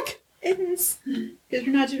bad luck. It is. Because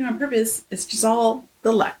you're not doing it on purpose. It's just all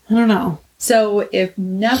the luck. I don't know. So if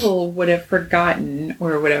Neville would have forgotten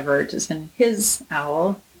or whatever to send his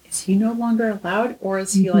owl, is he no longer allowed, or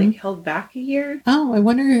is he like held back a year? Oh, I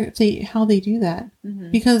wonder if how they do that.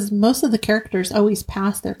 Because most of the characters always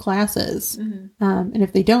pass their classes. And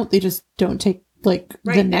if they don't, they just don't take like the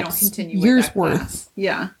They don't next continue with year's that worth. class.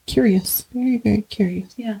 Yeah. Curious. Very, very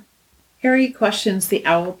curious. Yeah. Harry questions the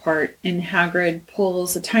owl part, and Hagrid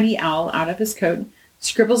pulls a tiny owl out of his coat,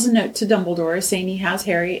 scribbles a note to Dumbledore saying he has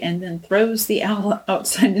Harry, and then throws the owl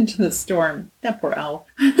outside into the storm. That poor owl.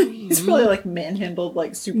 He's probably like manhandled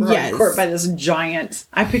like super Yes. hardcore by this giant.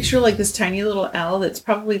 I picture like this tiny little owl that's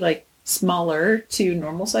probably like smaller to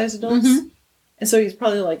normal sized adults. And so he's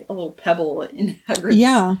probably like a little pebble in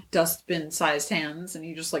Hagrid's dustbin sized hands, and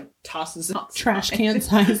he just like tosses it outside. Trash can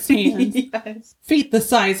sized hands. Yes. Feet the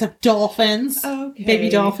size of dolphins. Okay. Baby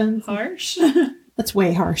dolphins. Harsh. That's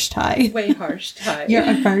way harsh, Ty. Way harsh, Ty. You're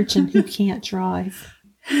a virgin who can't drive.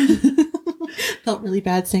 Felt really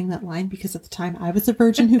bad saying that line because at the time I was a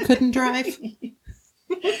virgin who couldn't drive.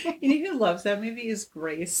 You know who loves that movie is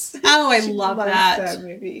Grace. Oh, I She love loves that.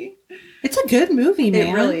 movie. It's a good movie, man.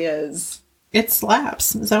 It really is. It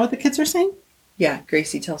slaps. Is that what the kids are saying? Yeah,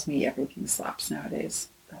 Gracie tells me everything slaps nowadays.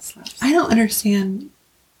 That slaps. I don't understand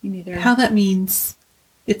Me neither. how that means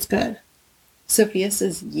it's good. Sophia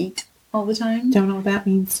says yeet. all the time. Don't know what that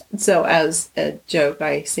means. So as a joke,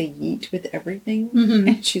 I say yeet with everything. Mm-hmm.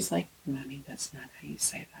 And she's like, Mommy, that's not how you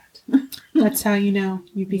say that. That's how you know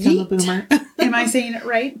you become a Yeet. boomer. Am I saying it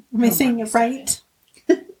right? Am I saying it right?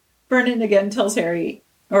 Vernon again tells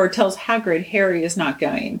Hagrid Harry is not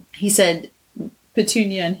going. He said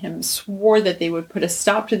Petunia and him swore that they would put a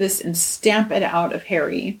stop to this and stamp it out of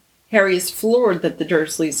Harry. Harry is floored that the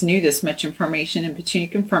Dursleys knew this much information, and Petunia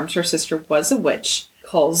confirms her sister was a witch,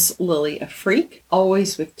 calls Lily a freak,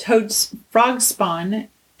 always with Toad's frog spawn,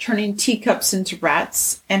 turning teacups into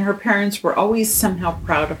rats, and her parents were always somehow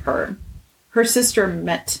proud of her. Her sister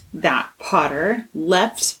met that Potter,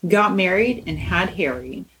 left, got married, and had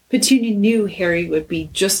Harry. Petunia knew Harry would be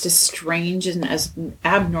just as strange and as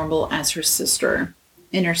abnormal as her sister.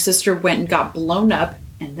 And her sister went and got blown up,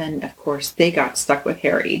 and then, of course, they got stuck with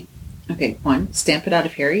Harry. Okay, stamp it out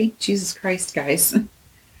of Harry? Jesus Christ, guys.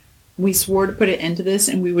 We swore to put an end to this,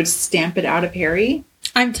 and we would stamp it out of Harry?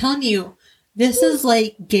 I'm telling you, this is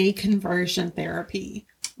like gay conversion therapy.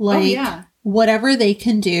 Like, yeah. whatever they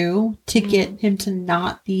can do to get him to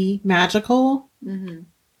not be magical,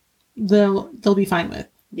 they'll be fine with.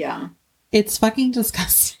 Yeah. It's fucking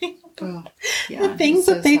disgusting. Oh, yeah. The things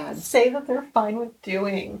so that they sad. say that they're fine with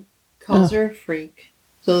doing. Calls her a freak.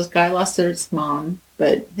 So this guy lost his mom,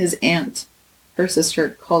 but his aunt, her sister,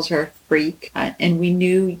 calls her a freak. And we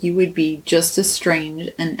knew you would be just as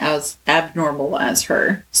strange and as abnormal as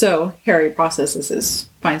her. So Harry processes this,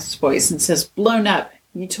 finds his voice, and says, blown up.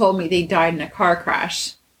 You told me they died in a car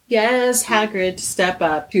crash. Yes, Hagrid, step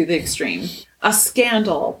up to the extreme. A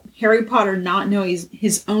scandal. Harry Potter not knowing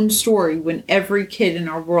his own story when every kid in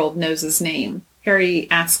our world knows his name. Harry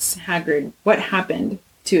asks Hagrid what happened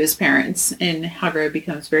to his parents, and Hagrid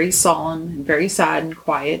becomes very solemn and very sad and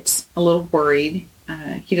quiet, a little worried.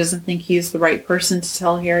 He doesn't think he's the right person to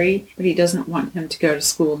tell Harry, but he doesn't want him to go to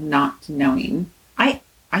school not knowing. I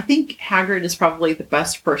think Hagrid is probably the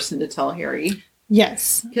best person to tell Harry.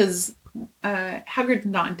 Yes. Because Hagrid's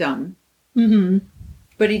not dumb. Mm-hmm.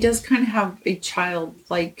 But he does kind of have a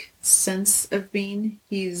childlike sense of being.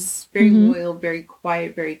 He's very loyal, very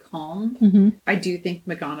quiet, very calm. Mm-hmm. I do think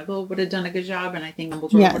McGonagall would have done a good job, and I think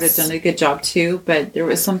Dumbledore would have done a good job too. But there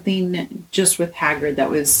was something just with Hagrid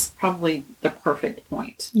that was probably the perfect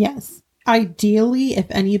point. Yes. Ideally, if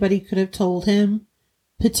anybody could have told him,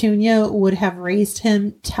 Petunia would have raised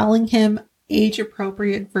him, telling him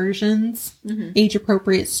age-appropriate versions,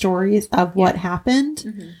 age-appropriate stories of what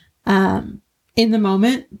happened. In the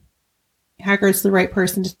moment, Hagrid's the right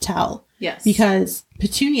person to tell. Yes. Because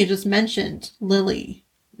Petunia just mentioned Lily.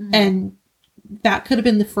 And that could have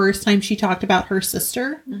been the first time she talked about her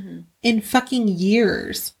sister in fucking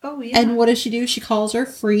years. Oh, yeah. And what does she do? She calls her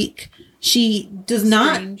freak. She does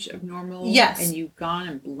not... Strange, abnormal. Yes. And you've gone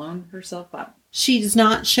and blown herself up. She does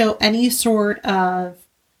not show any sort of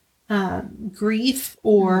grief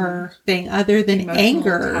or thing other than Emotional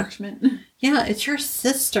anger. attachment. Yeah, it's your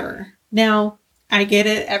sister. Now, I get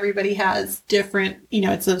it. Everybody has different,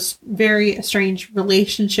 it's a very strange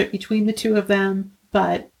relationship between the two of them,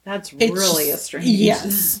 but That's it's really a strange.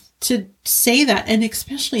 Yes. To say that, and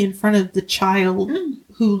especially in front of the child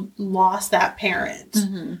who lost that parent.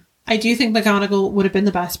 I do think McGonagall would have been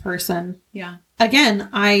the best person. Yeah. Again,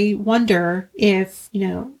 I wonder if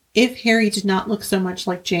Harry did not look so much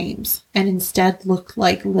like James and instead looked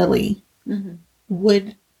like Lily,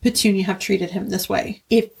 would Petunia have treated him this way?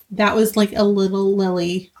 If that was like a little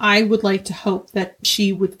Lily, I would like to hope that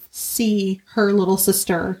she would see her little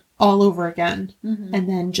sister all over again and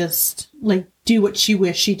then just like do what she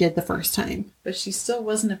wished she did the first time. But she still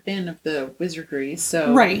wasn't a fan of the wizardry,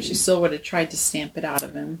 so she still would have tried to stamp it out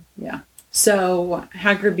of him. Yeah. So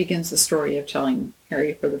Hagrid begins the story of telling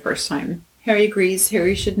Harry for the first time. Harry agrees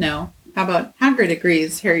Harry should know. How about Hagrid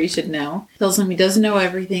agrees Harry should know? Tells him he doesn't know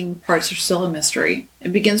everything. Parts are still a mystery.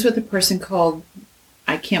 It begins with a person called...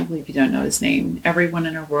 I can't believe you don't know his name. Everyone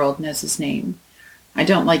in our world knows his name. I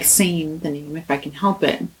don't like saying the name if I can help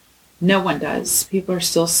it. No one does. People are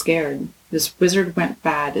still scared. This wizard went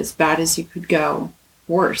bad as you could go.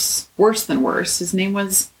 Worse than worse. His name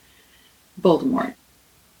was Voldemort.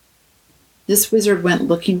 This wizard went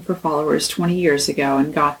looking for followers 20 years ago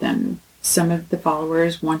and got them. Some of the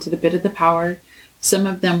followers wanted a bit of the power. Some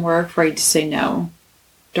of them were afraid to say no.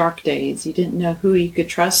 Dark days. You didn't know who you could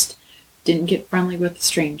trust. Didn't get friendly with a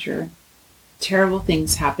stranger. Terrible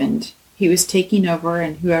things happened. He was taking over,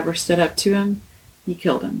 and whoever stood up to him, he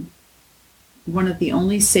killed him. One of the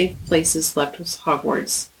only safe places left was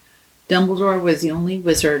Hogwarts. Dumbledore was the only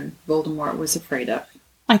wizard Voldemort was afraid of.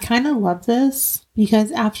 I kind of love this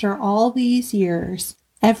because after all these years,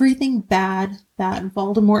 Everything bad that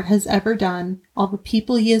Voldemort has ever done, all the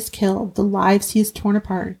people he has killed, the lives he has torn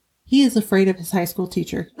apart, he is afraid of his high school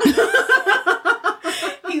teacher. He's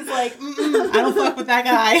like, I don't fuck with that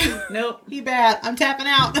guy. Nope. He bad. I'm tapping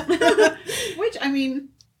out. Which, I mean...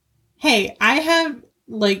 Hey, I have,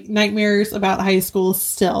 like, nightmares about high school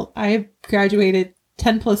still. I graduated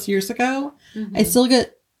 10 plus years ago. Mm-hmm. I still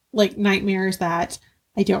get, like, nightmares that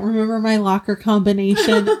I don't remember my locker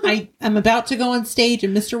combination. I'm about to go on stage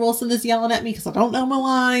and Mr. Wilson is yelling at me because I don't know my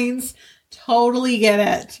lines. Totally get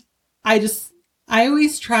it. I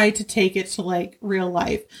always try to take it to, like, real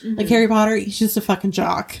life. Mm-hmm. Like Harry Potter, he's just a fucking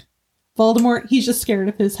jock. Voldemort, he's just scared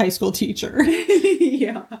of his high school teacher.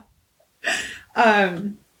 Yeah.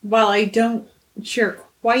 While I don't share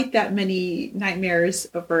quite that many nightmares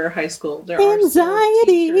over high school, there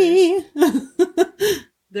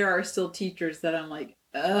are still teachers that I'm like,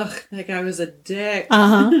 ugh, that guy was a dick.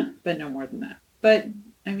 But no more than that. But,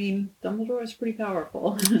 I mean, Dumbledore was pretty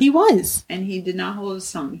powerful. He was. And he did not hold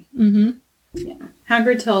his tongue. Mm-hmm. Yeah.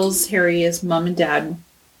 Hagrid tells Harry his mom and dad,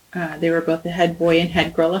 they were both the head boy and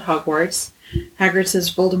head girl at Hogwarts. Hagrid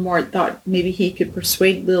says Voldemort thought maybe he could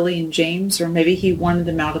persuade Lily and James, or maybe he wanted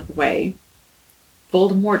them out of the way.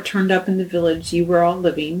 Voldemort turned up in the village you were all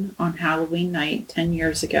living on Halloween night 10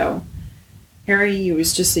 years ago. Harry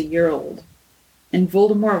was just a year old. And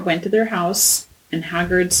Voldemort went to their house, and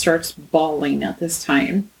Hagrid starts bawling at this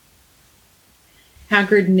time.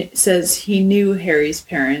 Hagrid says he knew Harry's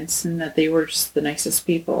parents and that they were just the nicest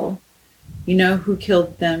people. You know who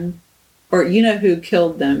killed them,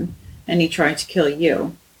 and he tried to kill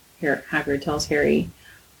you, Hagrid tells Harry.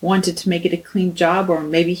 Wanted to make it a clean job, or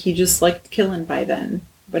maybe he just liked killing by then.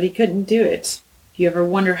 But he couldn't do it. If you ever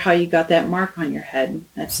wonder how you got that mark on your head,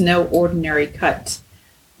 that's no ordinary cut.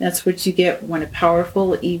 That's what you get when a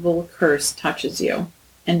powerful, evil curse touches you.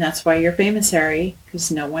 And that's why you're famous, Harry, because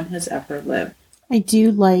no one has ever lived. I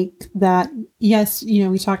do like that. Yes,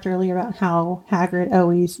 we talked earlier about how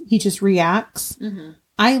Hagrid he just reacts. Mm-hmm.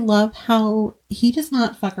 I love how he does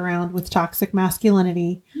not fuck around with toxic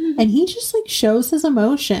masculinity, and he just like shows his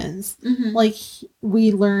emotions. Mm-hmm. Like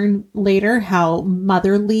we learn later how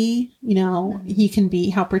motherly, he can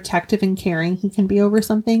be, how protective and caring he can be over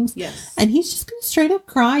some things. Yes. And he's just going to straight up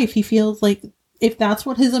cry if he feels like, if that's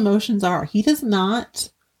what his emotions are. He does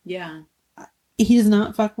not. Yeah. He does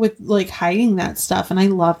not fuck with like hiding that stuff. And I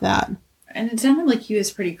love that. And it sounded like he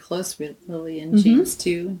was pretty close with Lily and James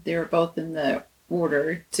too. They were both in the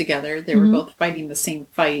order together. They were both fighting the same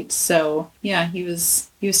fight. So yeah, he was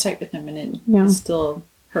tight with him, and it still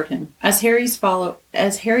hurt him. As Harry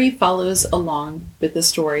follows along with the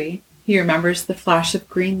story, he remembers the flash of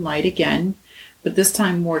green light again, but this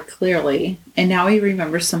time more clearly. And now he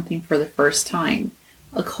remembers something for the first time.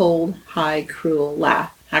 A cold, high, cruel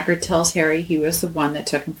laugh. Hagrid tells Harry he was the one that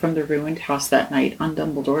took him from the ruined house that night on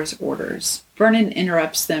Dumbledore's orders. Vernon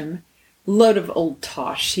interrupts them. Load of old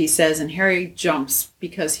tosh, he says, and Harry jumps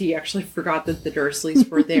because he actually forgot that the Dursleys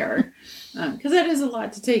were there. Because that is a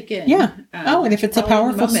lot to take in. Yeah. And if it's a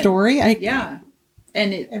powerful story,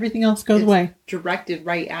 and everything else goes away. Directed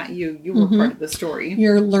right at you. You were part of the story.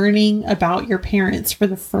 You're learning about your parents for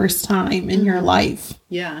the first time in your life.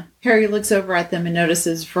 Yeah. Harry looks over at them and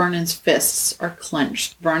notices Vernon's fists are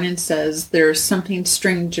clenched. Vernon says, there's something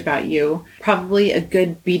strange about you. Probably a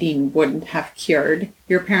good beating wouldn't have cured.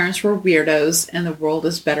 Your parents were weirdos, and the world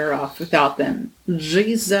is better off without them.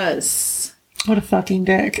 Jesus. What a fucking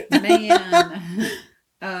dick. Man.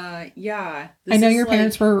 Yeah. I know your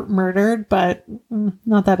parents were murdered, but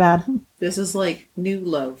not that bad. This is like new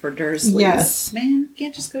low for Dursleys. Yes. Man, you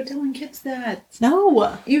can't just go telling kids that.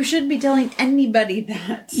 No. You shouldn't be telling anybody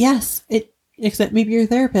that. Yes. Except maybe your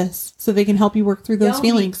therapist, so they can help you work through those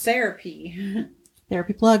feelings. Therapy.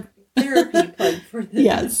 Therapy plug. Therapy plug for the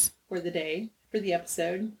yes. For the day, for the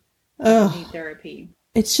episode. Need therapy.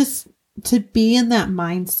 It's just to be in that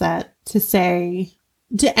mindset to say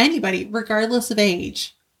to anybody, regardless of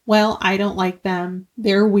age, well, I don't like them.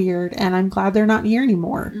 They're weird, and I'm glad they're not here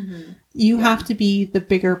anymore. Mm-hmm. You have to be the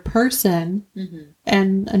bigger person. Mm-hmm.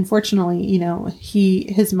 And unfortunately,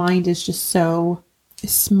 his mind is just so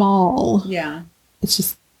small. Yeah.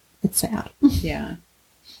 It's sad. Yeah.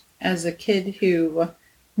 As a kid who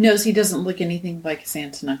knows he doesn't look anything like his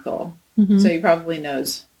aunt and uncle, so he probably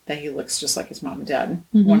knows that he looks just like his mom and dad,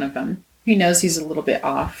 one of them. He knows he's a little bit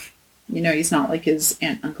off. He's not like his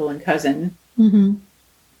aunt, uncle, and cousin. Mm-hmm.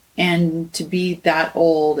 And to be that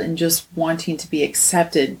old and just wanting to be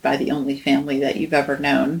accepted by the only family that you've ever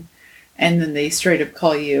known. And then they straight up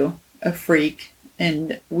call you a freak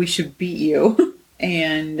and we should beat you.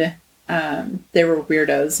 And they were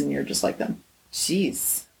weirdos and you're just like them.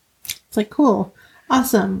 Jeez. It's like, cool.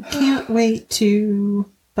 Awesome. Can't wait to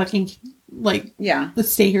fucking, like, Yeah.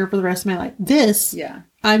 let's stay here for the rest of my life. This, Yeah.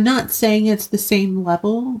 I'm not saying it's the same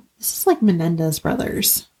level. This is like Menendez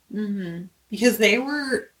brothers. Mm-hmm. Because they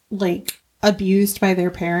were, like, abused by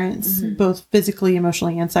their parents, both physically,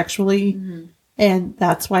 emotionally, and sexually. Mm-hmm. And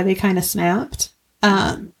that's why they kind of snapped.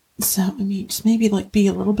 So, I mean, just maybe, like, be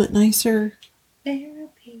a little bit nicer.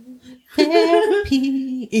 Therapy.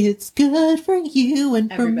 Therapy, it's good for you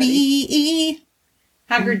and for me.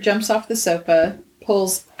 Hagrid jumps off the sofa,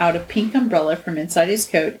 pulls out a pink umbrella from inside his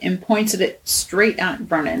coat, and points at it straight at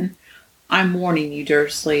Vernon. I'm warning you,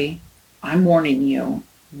 Dursley. I'm warning you.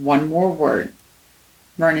 One more word.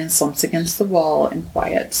 Vernon slumps against the wall and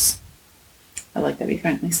quiets. I like that he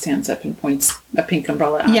finally stands up and points a pink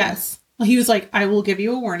umbrella at him. Yes. Well, he was like, I will give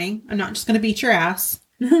you a warning. I'm not just going to beat your ass.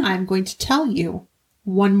 I'm going to tell you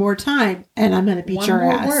one more time, and I'm going to beat your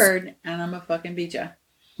ass. One more word, and I'm going to fucking beat you.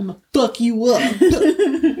 I'm going to fuck you up.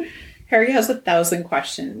 Harry has 1,000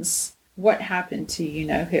 questions. What happened to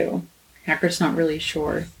you-know-who? Hagrid's not really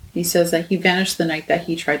sure. He says that he vanished the night that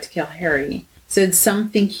he tried to kill Harry. Said some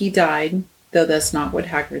think he died, though that's not what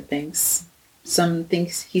Hagrid thinks. Some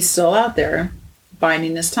thinks he's still out there,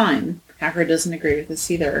 biding his time. Hagrid doesn't agree with this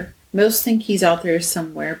either. Most think he's out there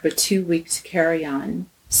somewhere, but too weak to carry on.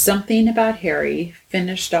 Something about Harry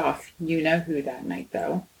finished off you-know-who that night,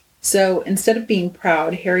 though. So instead of being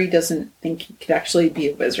proud, Harry doesn't think he could actually be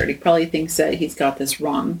a wizard. He probably thinks that he's got this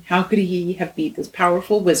wrong. How could he have beat this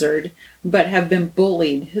powerful wizard, but have been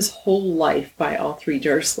bullied his whole life by all three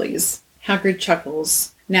Dursleys? Hagrid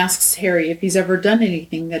chuckles and asks Harry if he's ever done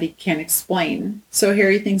anything that he can't explain. So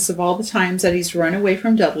Harry thinks of all the times that he's run away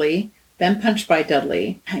from Dudley, been punched by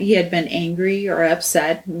Dudley. He had been angry or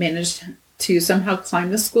upset, managed to somehow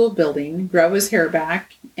climb the school building, grow his hair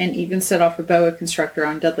back, and even set off a boa constrictor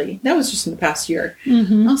on Dudley. That was just in the past year.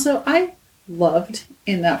 Mm-hmm. Also, I loved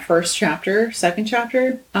in that second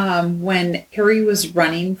chapter, when Harry was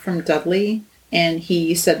running from Dudley, and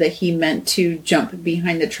he said that he meant to jump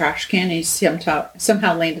behind the trash can, and he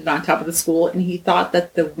somehow landed on top of the school, and he thought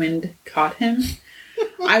that the wind caught him.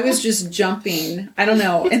 I was just jumping, I don't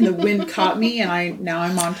know, and the wind caught me, and now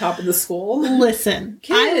I'm on top of the school. Listen,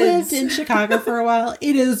 Kids. I lived in Chicago for a while.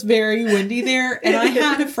 It is very windy there, and I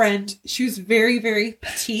had a friend, she was very, very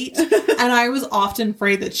petite, and I was often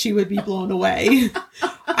afraid that she would be blown away.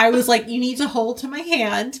 I was like, you need to hold to my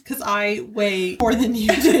hand, because I weigh more than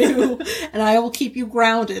you do, and I will keep you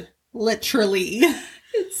grounded, literally.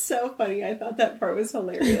 It's so funny. I thought that part was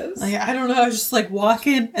hilarious. Like, I don't know, I was just like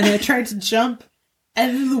walking, and I tried to jump,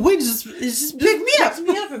 and then the wind just picked me up.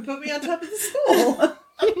 Me up and put me on top of the school.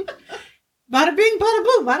 Bada bing, bada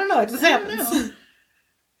boom. I don't know. It just happens.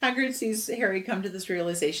 Hagrid sees Harry come to this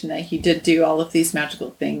realization that he did do all of these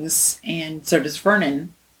magical things, and so does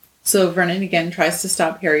Vernon. So Vernon again tries to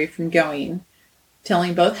stop Harry from going,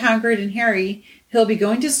 telling both Hagrid and Harry he'll be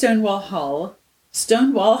going to Stonewall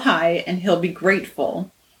High, and he'll be grateful.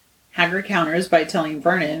 Hagrid counters by telling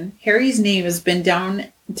Vernon Harry's name has been down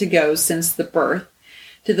to go since the birth,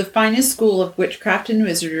 to the finest school of witchcraft and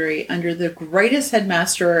wizardry under the greatest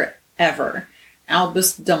headmaster ever,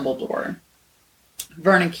 Albus Dumbledore.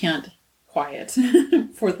 Vernon can't quiet.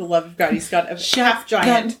 For the love of God, he's got a half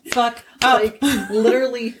giant. Fuck up. Like,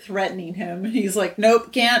 literally threatening him. He's like,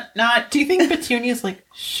 nope, can't, not. Do you think Petunia's like,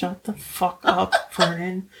 shut the fuck up,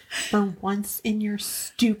 Vernon? For once in your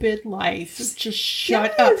stupid life, just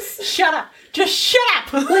shut up. Shut up. Just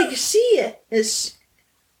shut up. Like, she is...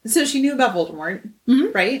 So she knew about Voldemort,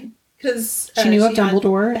 right? Because she knew of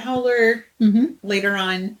Dumbledore. The Howler later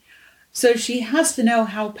on. So she has to know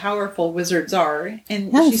how powerful wizards are.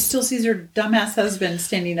 And she still sees her dumbass husband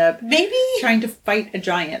standing up. Maybe. Trying to fight a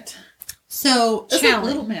giant. So, it's like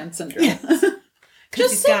little man syndrome. Yeah.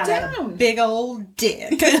 Just he's sit got down. A big old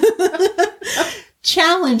dick.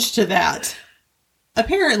 Challenge to that.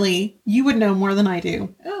 Apparently, you would know more than I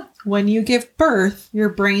do. Oh. When you give birth, your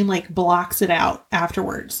brain blocks it out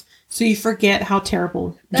afterwards. So you forget how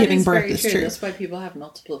terrible giving birth is true. That's why people have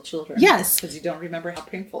multiple children. Yes. Because you don't remember how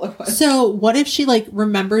painful it was. So what if she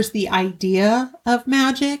remembers the idea of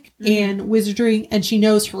magic and wizardry, and she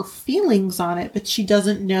knows her feelings on it, but she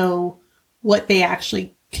doesn't know what they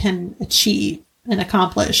actually can achieve and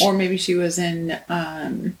accomplish? Or maybe she was in,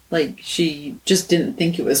 she just didn't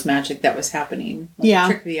think it was magic that was happening.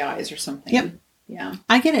 Trick of the eyes or something. Yep. Yeah.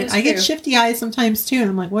 I get it. I get shifty eyes sometimes too, and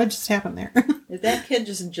I'm like, what just happened there? Did that kid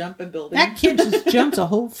just jump a building? That kid just jumped a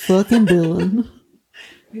whole fucking building.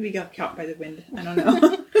 Maybe he got caught by the wind. I don't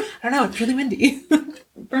know. I don't know. It's really windy.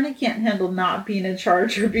 Vernon can't handle not being in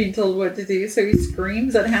charge or being told what to do, so he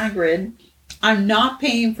screams at Hagrid I'm not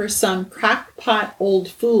paying for some crackpot old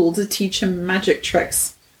fool to teach him magic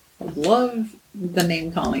tricks. I love the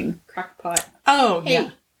name calling. Crackpot. Oh, Hey,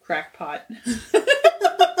 yeah. crackpot.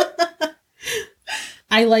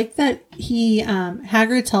 I like that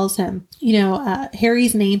Hagrid tells him,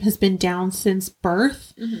 Harry's name has been down since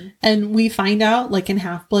birth. Mm-hmm. And we find out, like in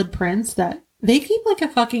Half-Blood Prince, that they keep like a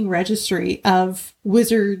fucking registry of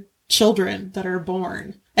wizard children that are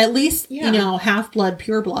born. At least, half-blood,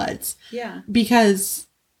 purebloods. Yeah. Because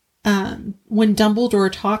when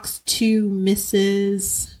Dumbledore talks to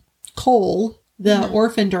Mrs. Cole, the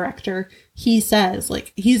orphan director, he says,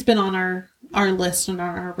 like, he's been on our list and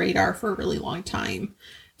on our radar for a really long time.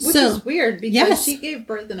 Which is weird because yes. she gave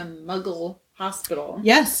birth in a Muggle hospital.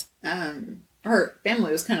 Yes. Her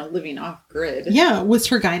family was kind of living off grid. Yeah. Was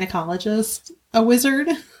her gynecologist a wizard?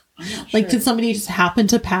 I'm not Like, sure. did somebody just happen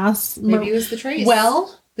to pass? Maybe it was the trace.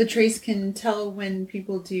 Well, the trace can tell when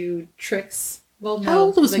people do tricks. Well, no. how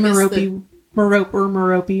old was I guess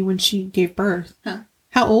Merope when she gave birth? Huh?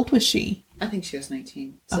 How old was she? I think she was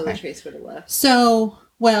 19. So Okay. the trace would have left. So,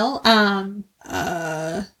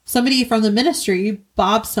 somebody from the ministry,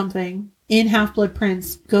 Bob something, in Half-Blood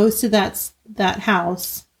Prince, goes to that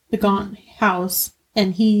house, the Gaunt house,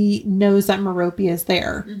 and he knows that Merope is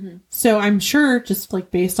there. Mm-hmm. So I'm sure, just like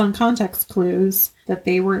based on context clues, that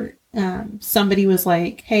they were, somebody was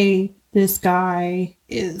like, hey, this guy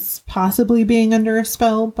is possibly being under a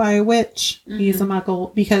spell by a witch. Mm-hmm. He's a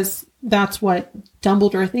muggle, because that's what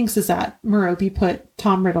Dumbledore thinks is that Merope put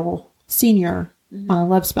Tom Riddle Sr. on a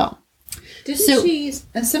love spell.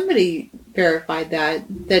 Somebody verified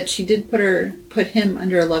that she did put him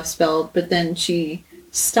under a love spell, but then she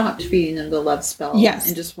stopped feeding him the love spell. Yes.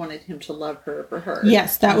 And just wanted him to love her for her.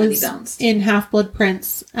 Yes, that and then was he bounced. in Half-Blood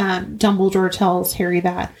Prince. Dumbledore tells Harry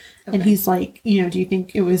that. Okay. And he's like, do you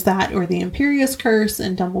think it was that or the Imperius Curse?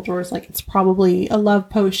 And Dumbledore's like, it's probably a love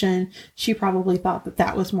potion. She probably thought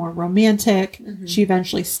that was more romantic. Mm-hmm. She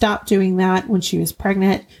eventually stopped doing that when she was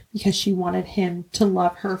pregnant because she wanted him to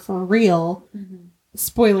love her for real. Mm-hmm.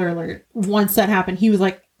 Spoiler alert. Once that happened, he was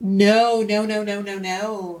like, no,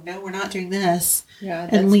 we're not doing this. Yeah,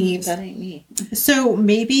 and leaves. That ain't me. So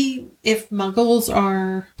maybe if muggles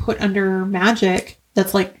are put under magic,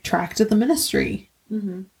 that's like tracked to the ministry.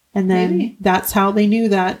 Mm-hmm. And then Maybe. that's how they knew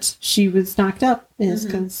that she was knocked up, is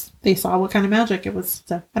because they saw what kind of magic it was.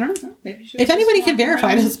 So I don't know. Maybe she was If anybody just can walking verify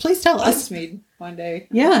around this, please tell us. Hogsmeade one day.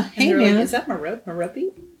 Yeah. And Hey, they're man. like, is that Merope?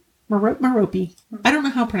 Merope. I don't know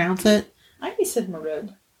how to pronounce it. I always said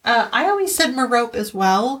Merope. I always said Merope as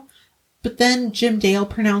well. But then Jim Dale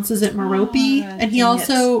pronounces it Merope. And he dang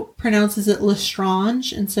also pronounces it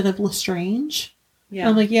Lestrange instead of Lestrange. Yeah.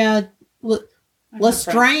 I'm like, yeah, I'm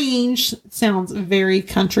Lestrange sounds very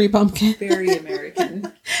country bumpkin. very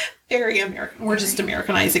American. Very American. We're just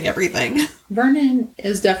Americanizing everything. Vernon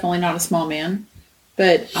is definitely not a small man,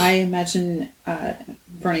 but I imagine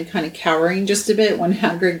Vernon kind of cowering just a bit when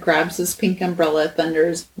Hagrid grabs his pink umbrella,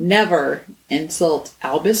 thunders, "Never insult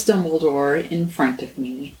Albus Dumbledore in front of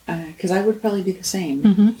me," because I would probably do the same.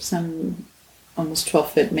 Mm-hmm. Some almost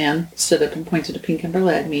 12-foot man stood up and pointed a pink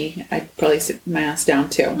umbrella at me. I'd probably sit my ass down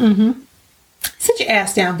too. Mm-hmm. Sit your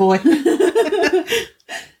ass down, boy.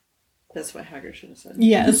 That's what Hagrid should have said.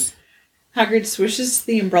 Yes. Hagrid swishes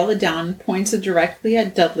the umbrella down, points it directly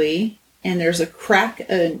at Dudley, and there's a crack,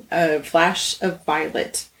 a flash of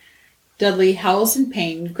violet. Dudley howls in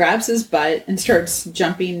pain, grabs his butt, and starts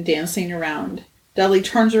jumping and dancing around. Dudley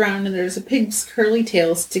turns around and there's a pig's curly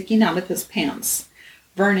tail sticking out of his pants.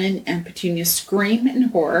 Vernon and Petunia scream in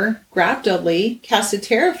horror, grab Dudley, cast a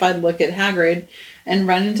terrified look at Hagrid, and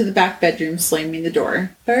run into the back bedroom, slamming the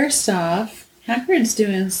door. First off, Hagrid's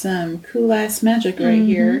doing some cool-ass magic right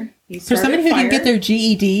here. He For started somebody who fire. didn't get their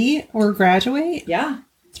GED or graduate, Yeah.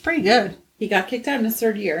 it's pretty good. He got kicked out in his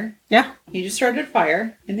third year. Yeah. He just started a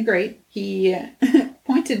fire in the grate. He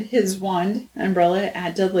pointed his wand umbrella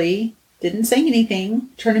at Dudley. Didn't say anything.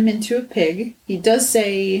 Turned him into a pig. He does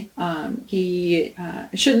say he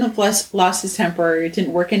shouldn't have lost his temper. It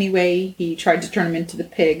didn't work anyway. He tried to turn him into the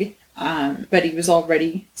pig. But he was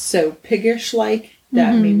already so piggish-like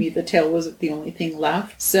that maybe the tail was the only thing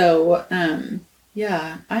left. So,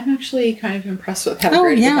 yeah, I'm actually kind of impressed with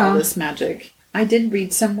Hagrid with all this magic. I did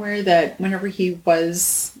read somewhere that whenever he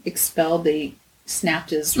was expelled, they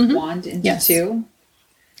snapped his wand into two.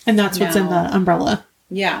 And that's what's in the umbrella.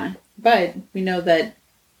 Yeah, but we know that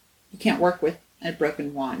you can't work with a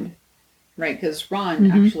broken wand, right? Because Ron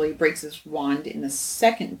actually breaks his wand in the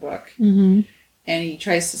second book, and he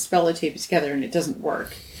tries to spell the tape together, and it doesn't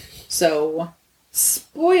work. So,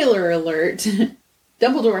 spoiler alert,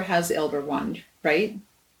 Dumbledore has the Elder Wand, right?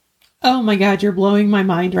 Oh my god, you're blowing my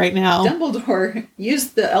mind right now. Dumbledore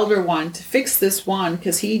used the Elder Wand to fix this wand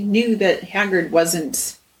because he knew that Hagrid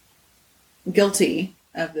wasn't guilty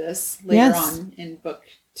of this later on in book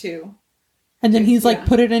 2. And then he's like,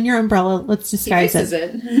 put it in your umbrella. Let's disguise he fixes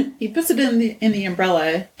it. He puts it in the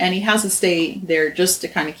umbrella, and he has to stay there just to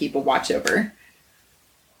kind of keep a watch over.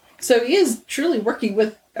 So he is truly working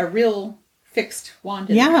with a real fixed wand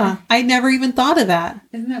in there. I never even thought of that.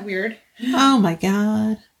 Isn't that weird? Oh my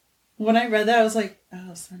god. When I read that, I was like,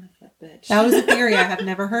 oh, son of a bitch. That was a theory I have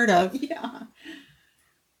never heard of. Yeah.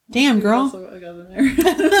 Damn, girl. What else in there?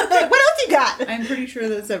 What else you got? I'm pretty sure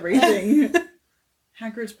that's everything.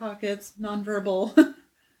 Hagrid's pockets, nonverbal. Do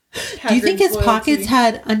you think his loyalty. pockets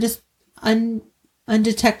had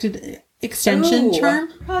undetected extension charm?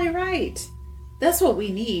 Probably right. That's what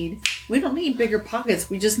we need. We don't need bigger pockets.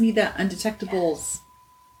 We just need that undetectable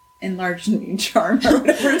enlarged charm or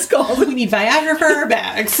whatever it's called. We need Viagra for our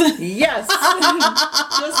bags. Yes.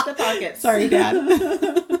 Just the pockets. Sorry, Dad.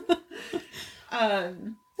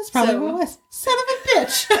 That's probably what it was. Son of a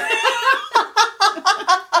bitch.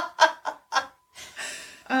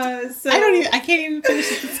 I can't even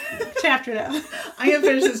finish this chapter now. I can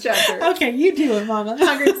finish this chapter. Okay, you do it, Mama.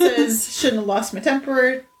 Hagrid says, shouldn't have lost my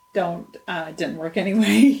temper. Didn't work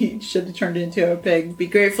anyway. He should have turned into a pig. Be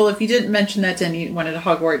grateful if you didn't mention that to anyone at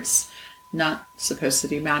Hogwarts. Not supposed to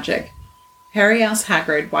do magic. Harry asks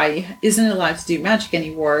Hagrid why he isn't allowed to do magic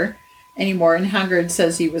anymore, and Hagrid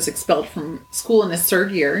says he was expelled from school in his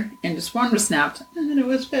 3rd year, and his wand was snapped, and it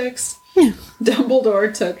was fixed. Yeah.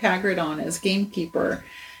 Dumbledore took Hagrid on as gamekeeper.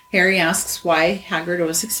 Harry asks why Hagrid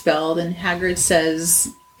was expelled, and Hagrid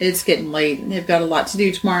says it's getting late, and they've got a lot to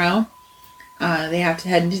do tomorrow. They have to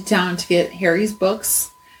head into town to get Harry's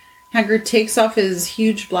books. Hagrid takes off his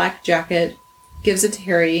huge black jacket, gives it to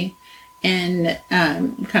Harry, and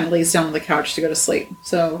kind of lays down on the couch to go to sleep.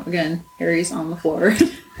 So, again, Harry's on the floor.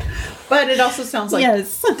 But it also sounds like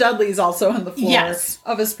Dudley's also on the floor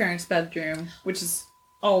of his parents' bedroom, which is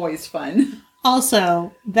always fun.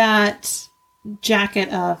 Also, that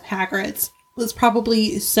jacket of Hagrid's was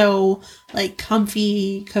probably so, like,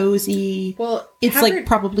 comfy, cozy. Well, it's like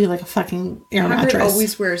probably like a fucking air mattress. Hagrid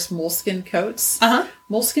always wears moleskin coats.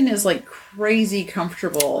 Moleskin is like crazy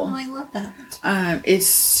comfortable. Oh, I love that. It's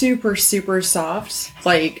super, super soft.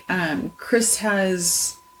 Like, Chris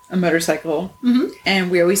has a motorcycle,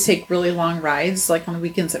 and we always take really long rides, like on the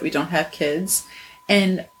weekends that we don't have kids.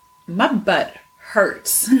 And my butt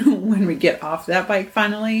hurts when we get off that bike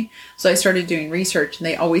finally. So I started doing research, and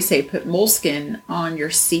they always say put moleskin on your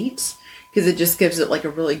seat because it just gives it like a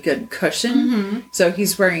really good cushion. So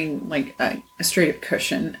he's wearing like a straight up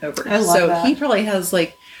cushion over it. I love that. He probably has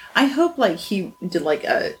like, I hope like he did like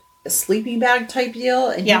a sleeping bag type deal,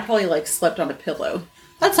 and he probably like slept on a pillow.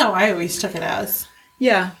 That's how I always took it as.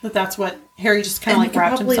 Yeah. But that's what Harry just kind of like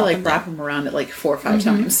wrapped probably himself like wrap him around it like 4 or 5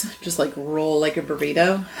 times. Just like roll like a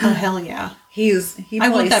burrito. Oh, hell yeah. He I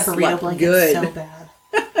want that burrito blanket good. so bad.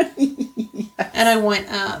 And I want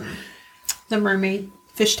the mermaid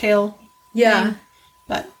fishtail. Yeah. thing.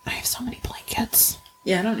 But I have so many blankets.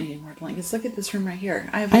 Yeah, I don't need any more blankets. Look at this room right here.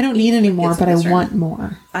 I don't need any more, but I want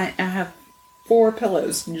more. I have 4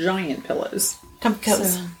 pillows, giant pillows. So,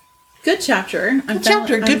 good chapter.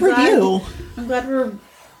 Good review. I'm glad we're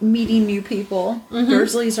meeting new people.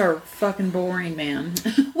 Dursleys are fucking boring, man.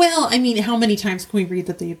 Well, I mean, how many times can we read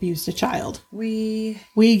that they abused a child? We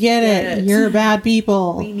get it. You're bad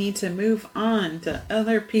people. We need to move on to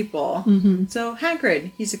other people. So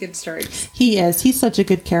Hagrid, he's a good start. He is. He's such a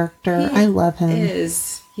good character. I love him.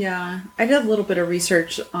 Yeah. I did a little bit of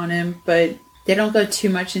research on him, but they don't go too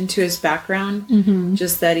much into his background.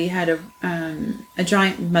 Just that he had a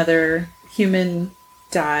giant mother, human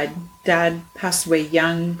dad. Dad passed away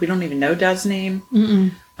young. We don't even know Dad's name.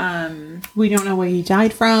 We don't know where he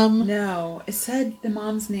died from. No. It said the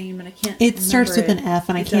mom's name, and I can't It starts with remember an F,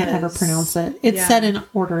 and I can't ever pronounce it. It's said in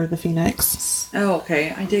Order of the Phoenix. Oh, okay.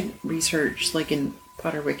 I did research, like in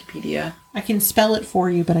Potter Wikipedia. I can spell it for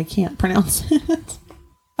you, but I can't pronounce it.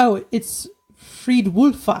 Oh, it's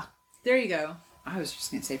Friedwulfa. There you go. I was just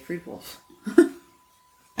going to say Friedwolf.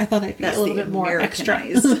 I thought I'd be a little bit more extra.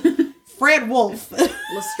 Americanized. Fred Wolf.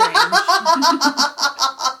 Lestrange.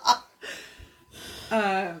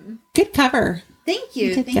 Good cover. Thank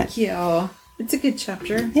you. Thank you. It's a good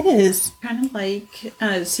chapter. It is. Kind of like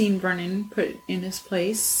seeing Vernon put in his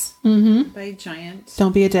place by a giant.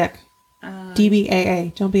 Don't be a dick.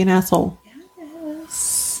 DBAA. Don't be an asshole.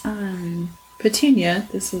 Yes. Petunia,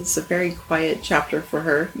 this is a very quiet chapter for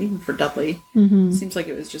her, even for Dudley. Seems like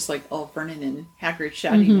it was just like all Vernon and Hagrid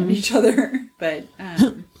shouting at each other. But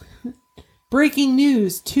breaking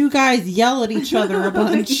news, 2 guys yell at each other a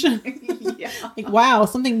bunch. Yeah. Like, wow,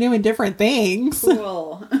 something new and different things.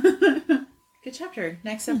 Cool. Good chapter.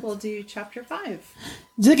 Next up, we'll do chapter 5.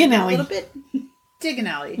 Digging A Alley. little bit. Digging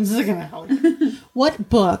Alley. Digging Alley. What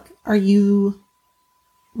book are you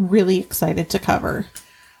really excited to cover?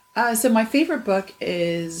 So my favorite book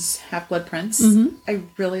is Half-Blood Prince. Mm-hmm. I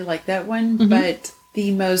really like that one, but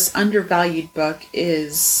the most undervalued book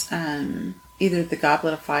is either The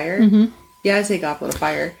Goblet of Fire. Mm-hmm. Yeah, I say Goblet of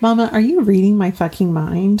Fire. Mama, are you reading my fucking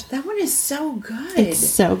mind? That one is so good. It's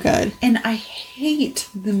so good. And I hate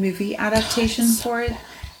the movie adaptation for it.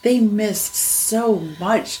 They missed so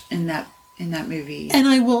much in that movie. And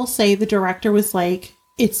I will say the director was like,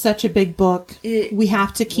 it's such a big book. We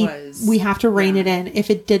have to rein it in. If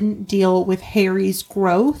it didn't deal with Harry's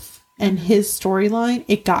growth and his storyline,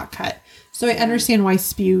 it got cut. So I understand why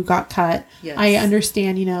Spew got cut. Yes. I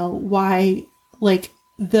understand, why like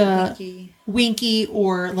the Winky. Winky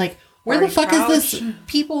or like where Barty the fuck Crouch. is this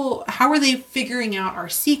people? How are they figuring out our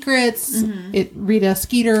secrets? Rita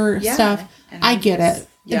Skeeter stuff. And I get it.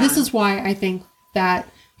 yeah. This is why I think that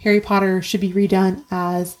Harry Potter should be redone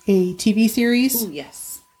as a TV series. Ooh,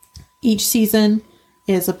 yes. Each season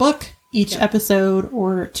is a book. Each episode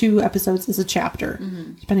or 2 episodes is a chapter,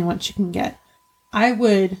 depending on what you can get. I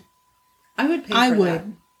would pay for that.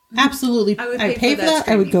 absolutely. I would I'd pay pay for for that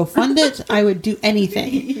that. I would go fund it. I would do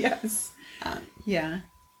anything. Yes. Yeah.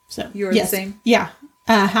 So You were the same? Yeah.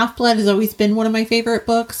 Half-Blood has always been one of my favorite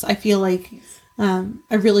books. I feel like I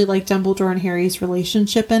really like Dumbledore and Harry's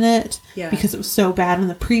relationship in it because it was so bad in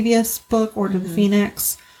the previous book, Order of the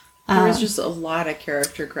Phoenix. There was just a lot of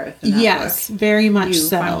character growth in that Yes, book. very much You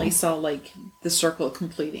so. finally saw like the circle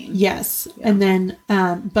completing. Yes. And then,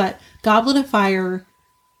 but Goblet of Fire,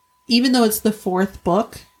 even though it's the 4th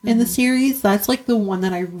book in the series, that's like the one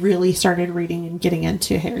that I really started reading and getting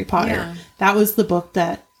into Harry Potter. Yeah. That was the book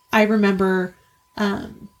that I remember.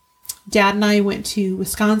 Dad and I went to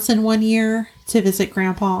Wisconsin one year to visit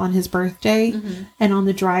Grandpa on his birthday. And on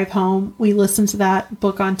the drive home, we listened to that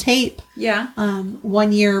book on tape. Yeah.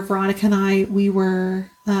 One year, Veronica and I, we were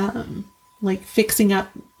like fixing up.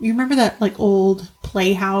 You remember that like old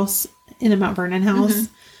playhouse in the Mount Vernon house?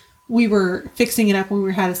 We were fixing it up when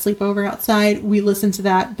we had a sleepover outside. We listened to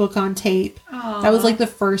that book on tape. Aww. That was like the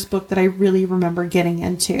first book that I really remember getting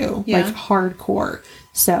into, like hardcore.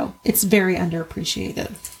 So it's very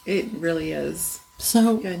underappreciated. It really is.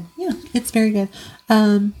 So Good. yeah, it's very good.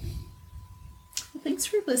 Well, thanks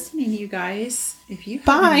for listening, you guys. If you have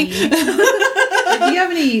Bye. if you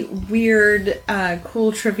have any weird,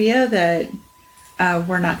 cool trivia that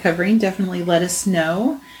we're not covering, definitely let us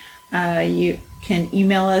know. You can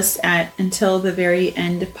email us at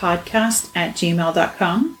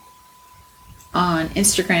untiltheveryendpodcast@gmail.com, on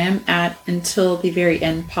Instagram at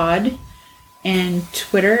untiltheveryendpod, and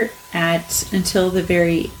Twitter at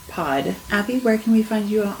untiltheverypod. Abby, where can we find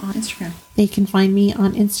you on Instagram? They can find me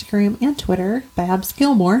on Instagram and Twitter, Babs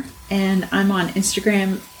Gilmore. And I'm on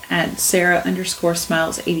Instagram at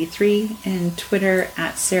Sarah_Smiles83 and Twitter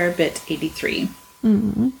at SarahBit83.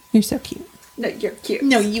 You're so cute. No, you're cute.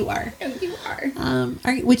 No, you are. No, you are. All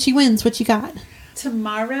right, Witchy wins. What you got?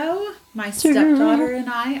 Tomorrow, my stepdaughter and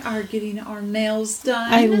I are getting our nails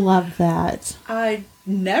done. I love that. I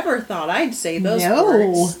never thought I'd say those No.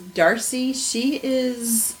 words. Darcy,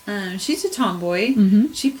 she's a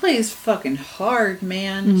tomboy. She plays fucking hard,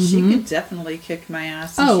 man. She could definitely kick my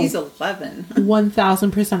ass. And Oh. she's 11.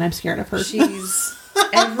 1000% I'm scared of her. She's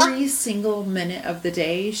every single minute of the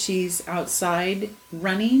day, she's outside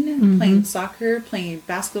running, playing soccer, playing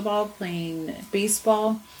basketball, playing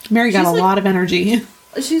baseball. Mary got She's a like- lot of energy.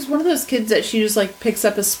 She's one of those kids that she just like picks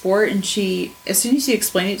up a sport and she, as soon as you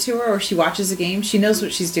explain it to her or she watches a game, she knows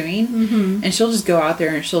what she's doing and she'll just go out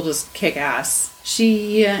there and she'll just kick ass.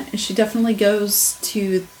 She definitely goes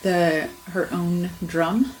to her own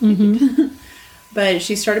drum, but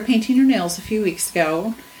she started painting her nails a few weeks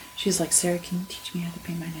ago. She's like, Sarah, can you teach me how to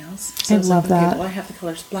paint my nails? So I was love like, okay, that. well, I have the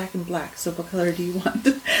colors black and black. So what color do you want?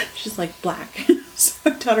 She's like, black.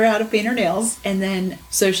 So I taught her how to paint her nails. And then,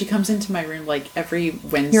 so she comes into my room like every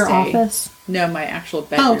Wednesday. Your office? No, my actual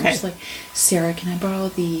bedroom. Oh, okay. She's like, Sarah, can I borrow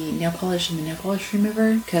the nail polish and the nail polish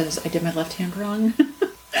remover? Because I did my left hand wrong.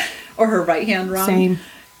 Or her right hand wrong. Same.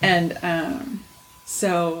 And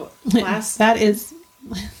so last... That's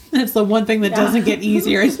the one thing that doesn't get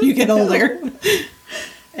easier as you get older.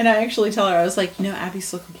 And I actually tell her, I was like, Abby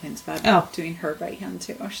still complains about Oh. doing her right hand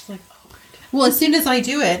too. She's like, oh, good. Well, as soon as I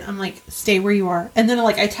do it, I'm like, stay where you are. And then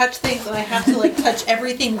like I touch things and I have to like touch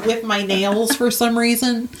everything with my nails for some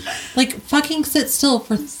reason. Like fucking sit still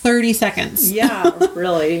for 30 seconds. Yeah,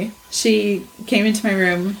 really. She came into my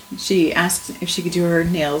room. She asked if she could do her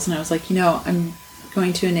nails, and I was like, I'm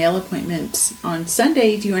going to a nail appointment on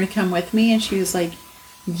Sunday. Do you want to come with me? And she was like,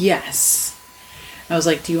 yes. I was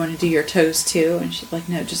like, do you want to do your toes too? And she's like,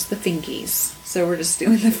 no, just the fingies. So we're just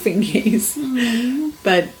doing the fingies. Mm-hmm.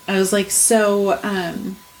 But I was like, so,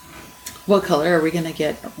 what color are we going to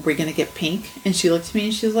get? Are we going to get pink? And she looked at me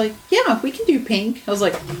and she was like, yeah, we can do pink. I was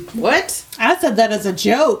like, what? I said that as a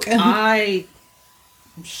joke. I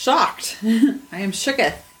am shocked. I am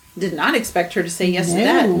shooketh. Did not expect her to say yes to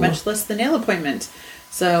that, much less the nail appointment.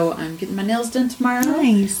 So I'm getting my nails done tomorrow.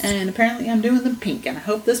 Nice. And apparently I'm doing them pink, and I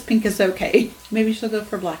hope this pink is okay. Maybe she'll go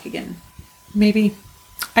for black again. Maybe.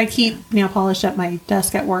 I keep nail polish at my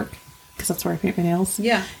desk at work because that's where I paint my nails.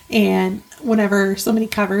 Yeah. And whenever somebody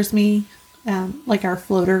covers me, like our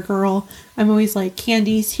floater girl, I'm always like,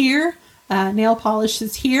 candy's here, nail polish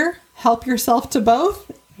is here, help yourself to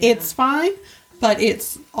both. Yeah. It's fine, but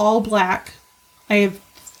it's all black. I have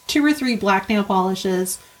 2 or 3 black nail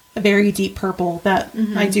polishes, a very deep purple that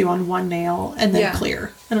I do on one nail, and then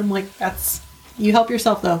clear. And I'm like, you help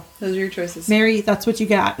yourself though. Those are your choices. Mary, that's what you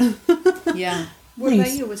got. Yeah. What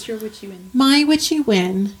about you? What's your witchy win? My witchy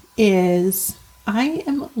win is I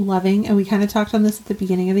am loving, and we kind of talked on this at the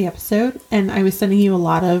beginning of the episode, and I was sending you a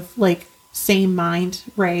lot of like same mind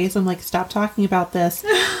rays. I'm like, stop talking about this.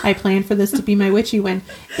 I plan for this to be my witchy win.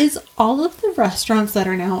 Is all of the restaurants that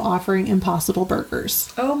are now offering Impossible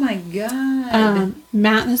Burgers. Oh my God.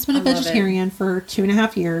 Matt has been a vegetarian for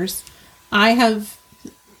 2.5 years. I have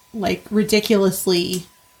like ridiculously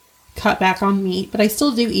cut back on meat, but I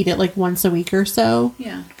still do eat it like once a week or so.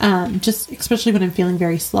 Yeah. Just especially when I'm feeling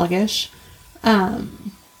very sluggish,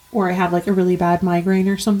 or I have like a really bad migraine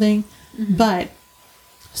or something. Mm-hmm. But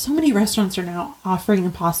so many restaurants are now offering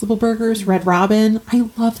Impossible Burgers. Red Robin. I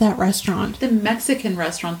love that restaurant. The Mexican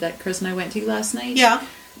restaurant that Chris and I went to last night. Yeah.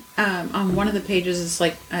 On one of the pages is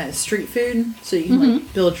like street food, so you can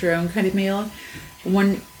like build your own kind of meal.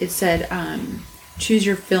 One, it said choose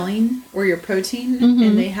your filling or your protein,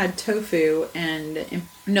 and they had tofu and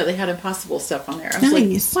they had Impossible stuff on there. I was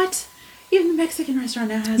Nice. like, what? Even the Mexican restaurant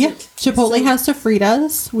now has Yeah. it. Chipotle has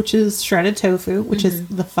sofritas, which is shredded tofu, which is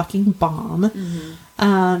the fucking bomb.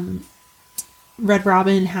 Red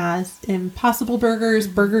Robin has Impossible Burgers.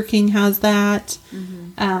 Burger King has that.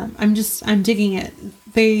 I'm digging it.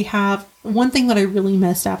 They have one thing that I really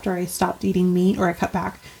missed after I stopped eating meat or I cut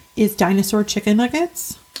back is dinosaur chicken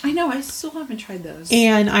nuggets. I know. I still haven't tried those.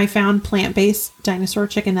 And I found plant-based dinosaur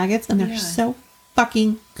chicken nuggets, and they're so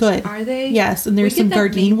fucking good. Are they? Yes, and there's some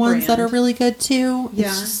Gardein ones that are really good too. Yeah.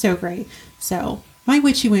 It's just so great. So my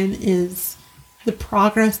witchy win is the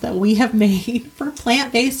progress that we have made for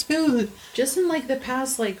plant-based food. Just in like the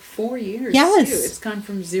past 4 years. Yes. Too. It's gone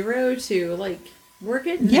from 0 to we're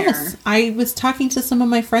getting Yes. there. I was talking to some of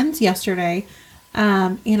my friends yesterday,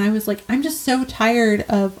 and I was like, I'm just so tired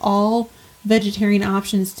of all vegetarian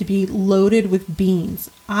options to be loaded with beans.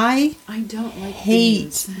 I don't like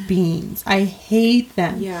hate beans. I hate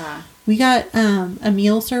them. Yeah. We got a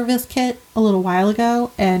meal service kit a little while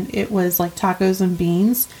ago, and it was like tacos and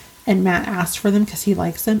beans, and Matt asked for them because he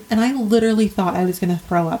likes them, and I literally thought I was going to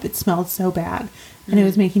throw up. It smelled so bad, and it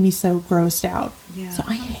was making me so grossed out. Yeah, so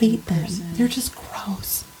I hate them. They're just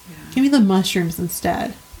gross. Yeah. Give me the mushrooms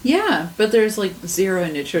instead. Yeah, but there's 0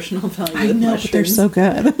 nutritional value. I know, but they're so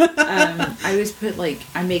good. I always put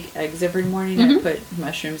I make eggs every morning. I put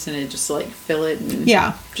mushrooms in it just to fill it and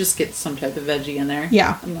just get some type of veggie in there.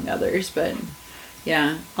 Yeah, among others. But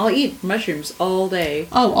yeah, I'll eat mushrooms all day.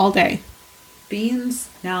 Oh, all day. Beans,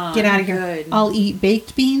 nah. Get out of here. Good. I'll eat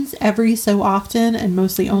baked beans every so often, and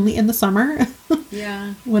mostly only in the summer.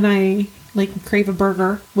 Yeah. When I crave a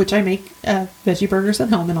burger, which I make veggie burgers at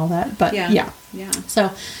home and all that. But yeah.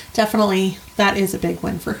 So definitely that is a big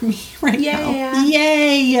win for me right now.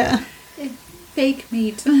 Yay! Fake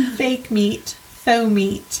meat. Fake meat. Faux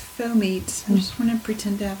meat. Faux meat. I just want to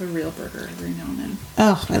pretend to have a real burger every now and then.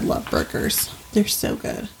 Oh, I love burgers. They're so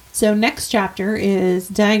good. So next chapter is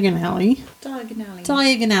Diagon Alley.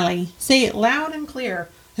 Diagon. Say it loud and clear.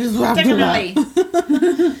 Diagon Alley.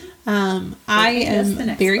 I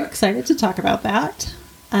am very excited to talk about that.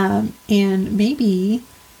 And maybe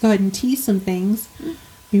go ahead and tease some things.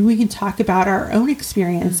 Maybe we can talk about our own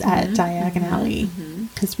experience at Diagon Alley.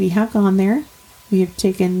 Because we have gone there. We have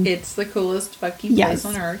taken... It's the coolest fucking place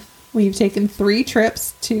on earth. We've taken 3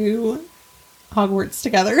 trips to Hogwarts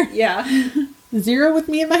together. Yeah. 0 with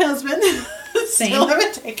me and my husband. Same. Still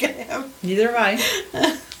haven't taken him. Neither have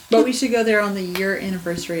I. But we should go there on the year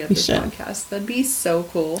anniversary of We this should. podcast. That'd be so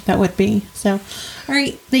cool. That would be. So, all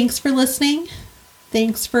right. Thanks for listening.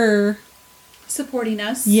 Thanks for, Supporting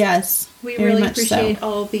us. yes. We very really much so. appreciate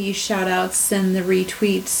all the shout outs and the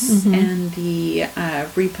retweets and the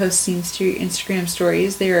repostings to your Instagram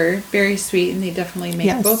stories. They're very sweet and they definitely make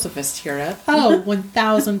Yes. both of us tear up. Oh,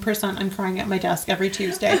 1000%. I'm crying at my desk every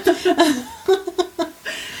Tuesday.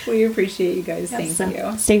 We appreciate you guys. So Thank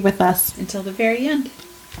you. Stay with us. Until the very end.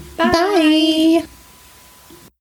 Bye.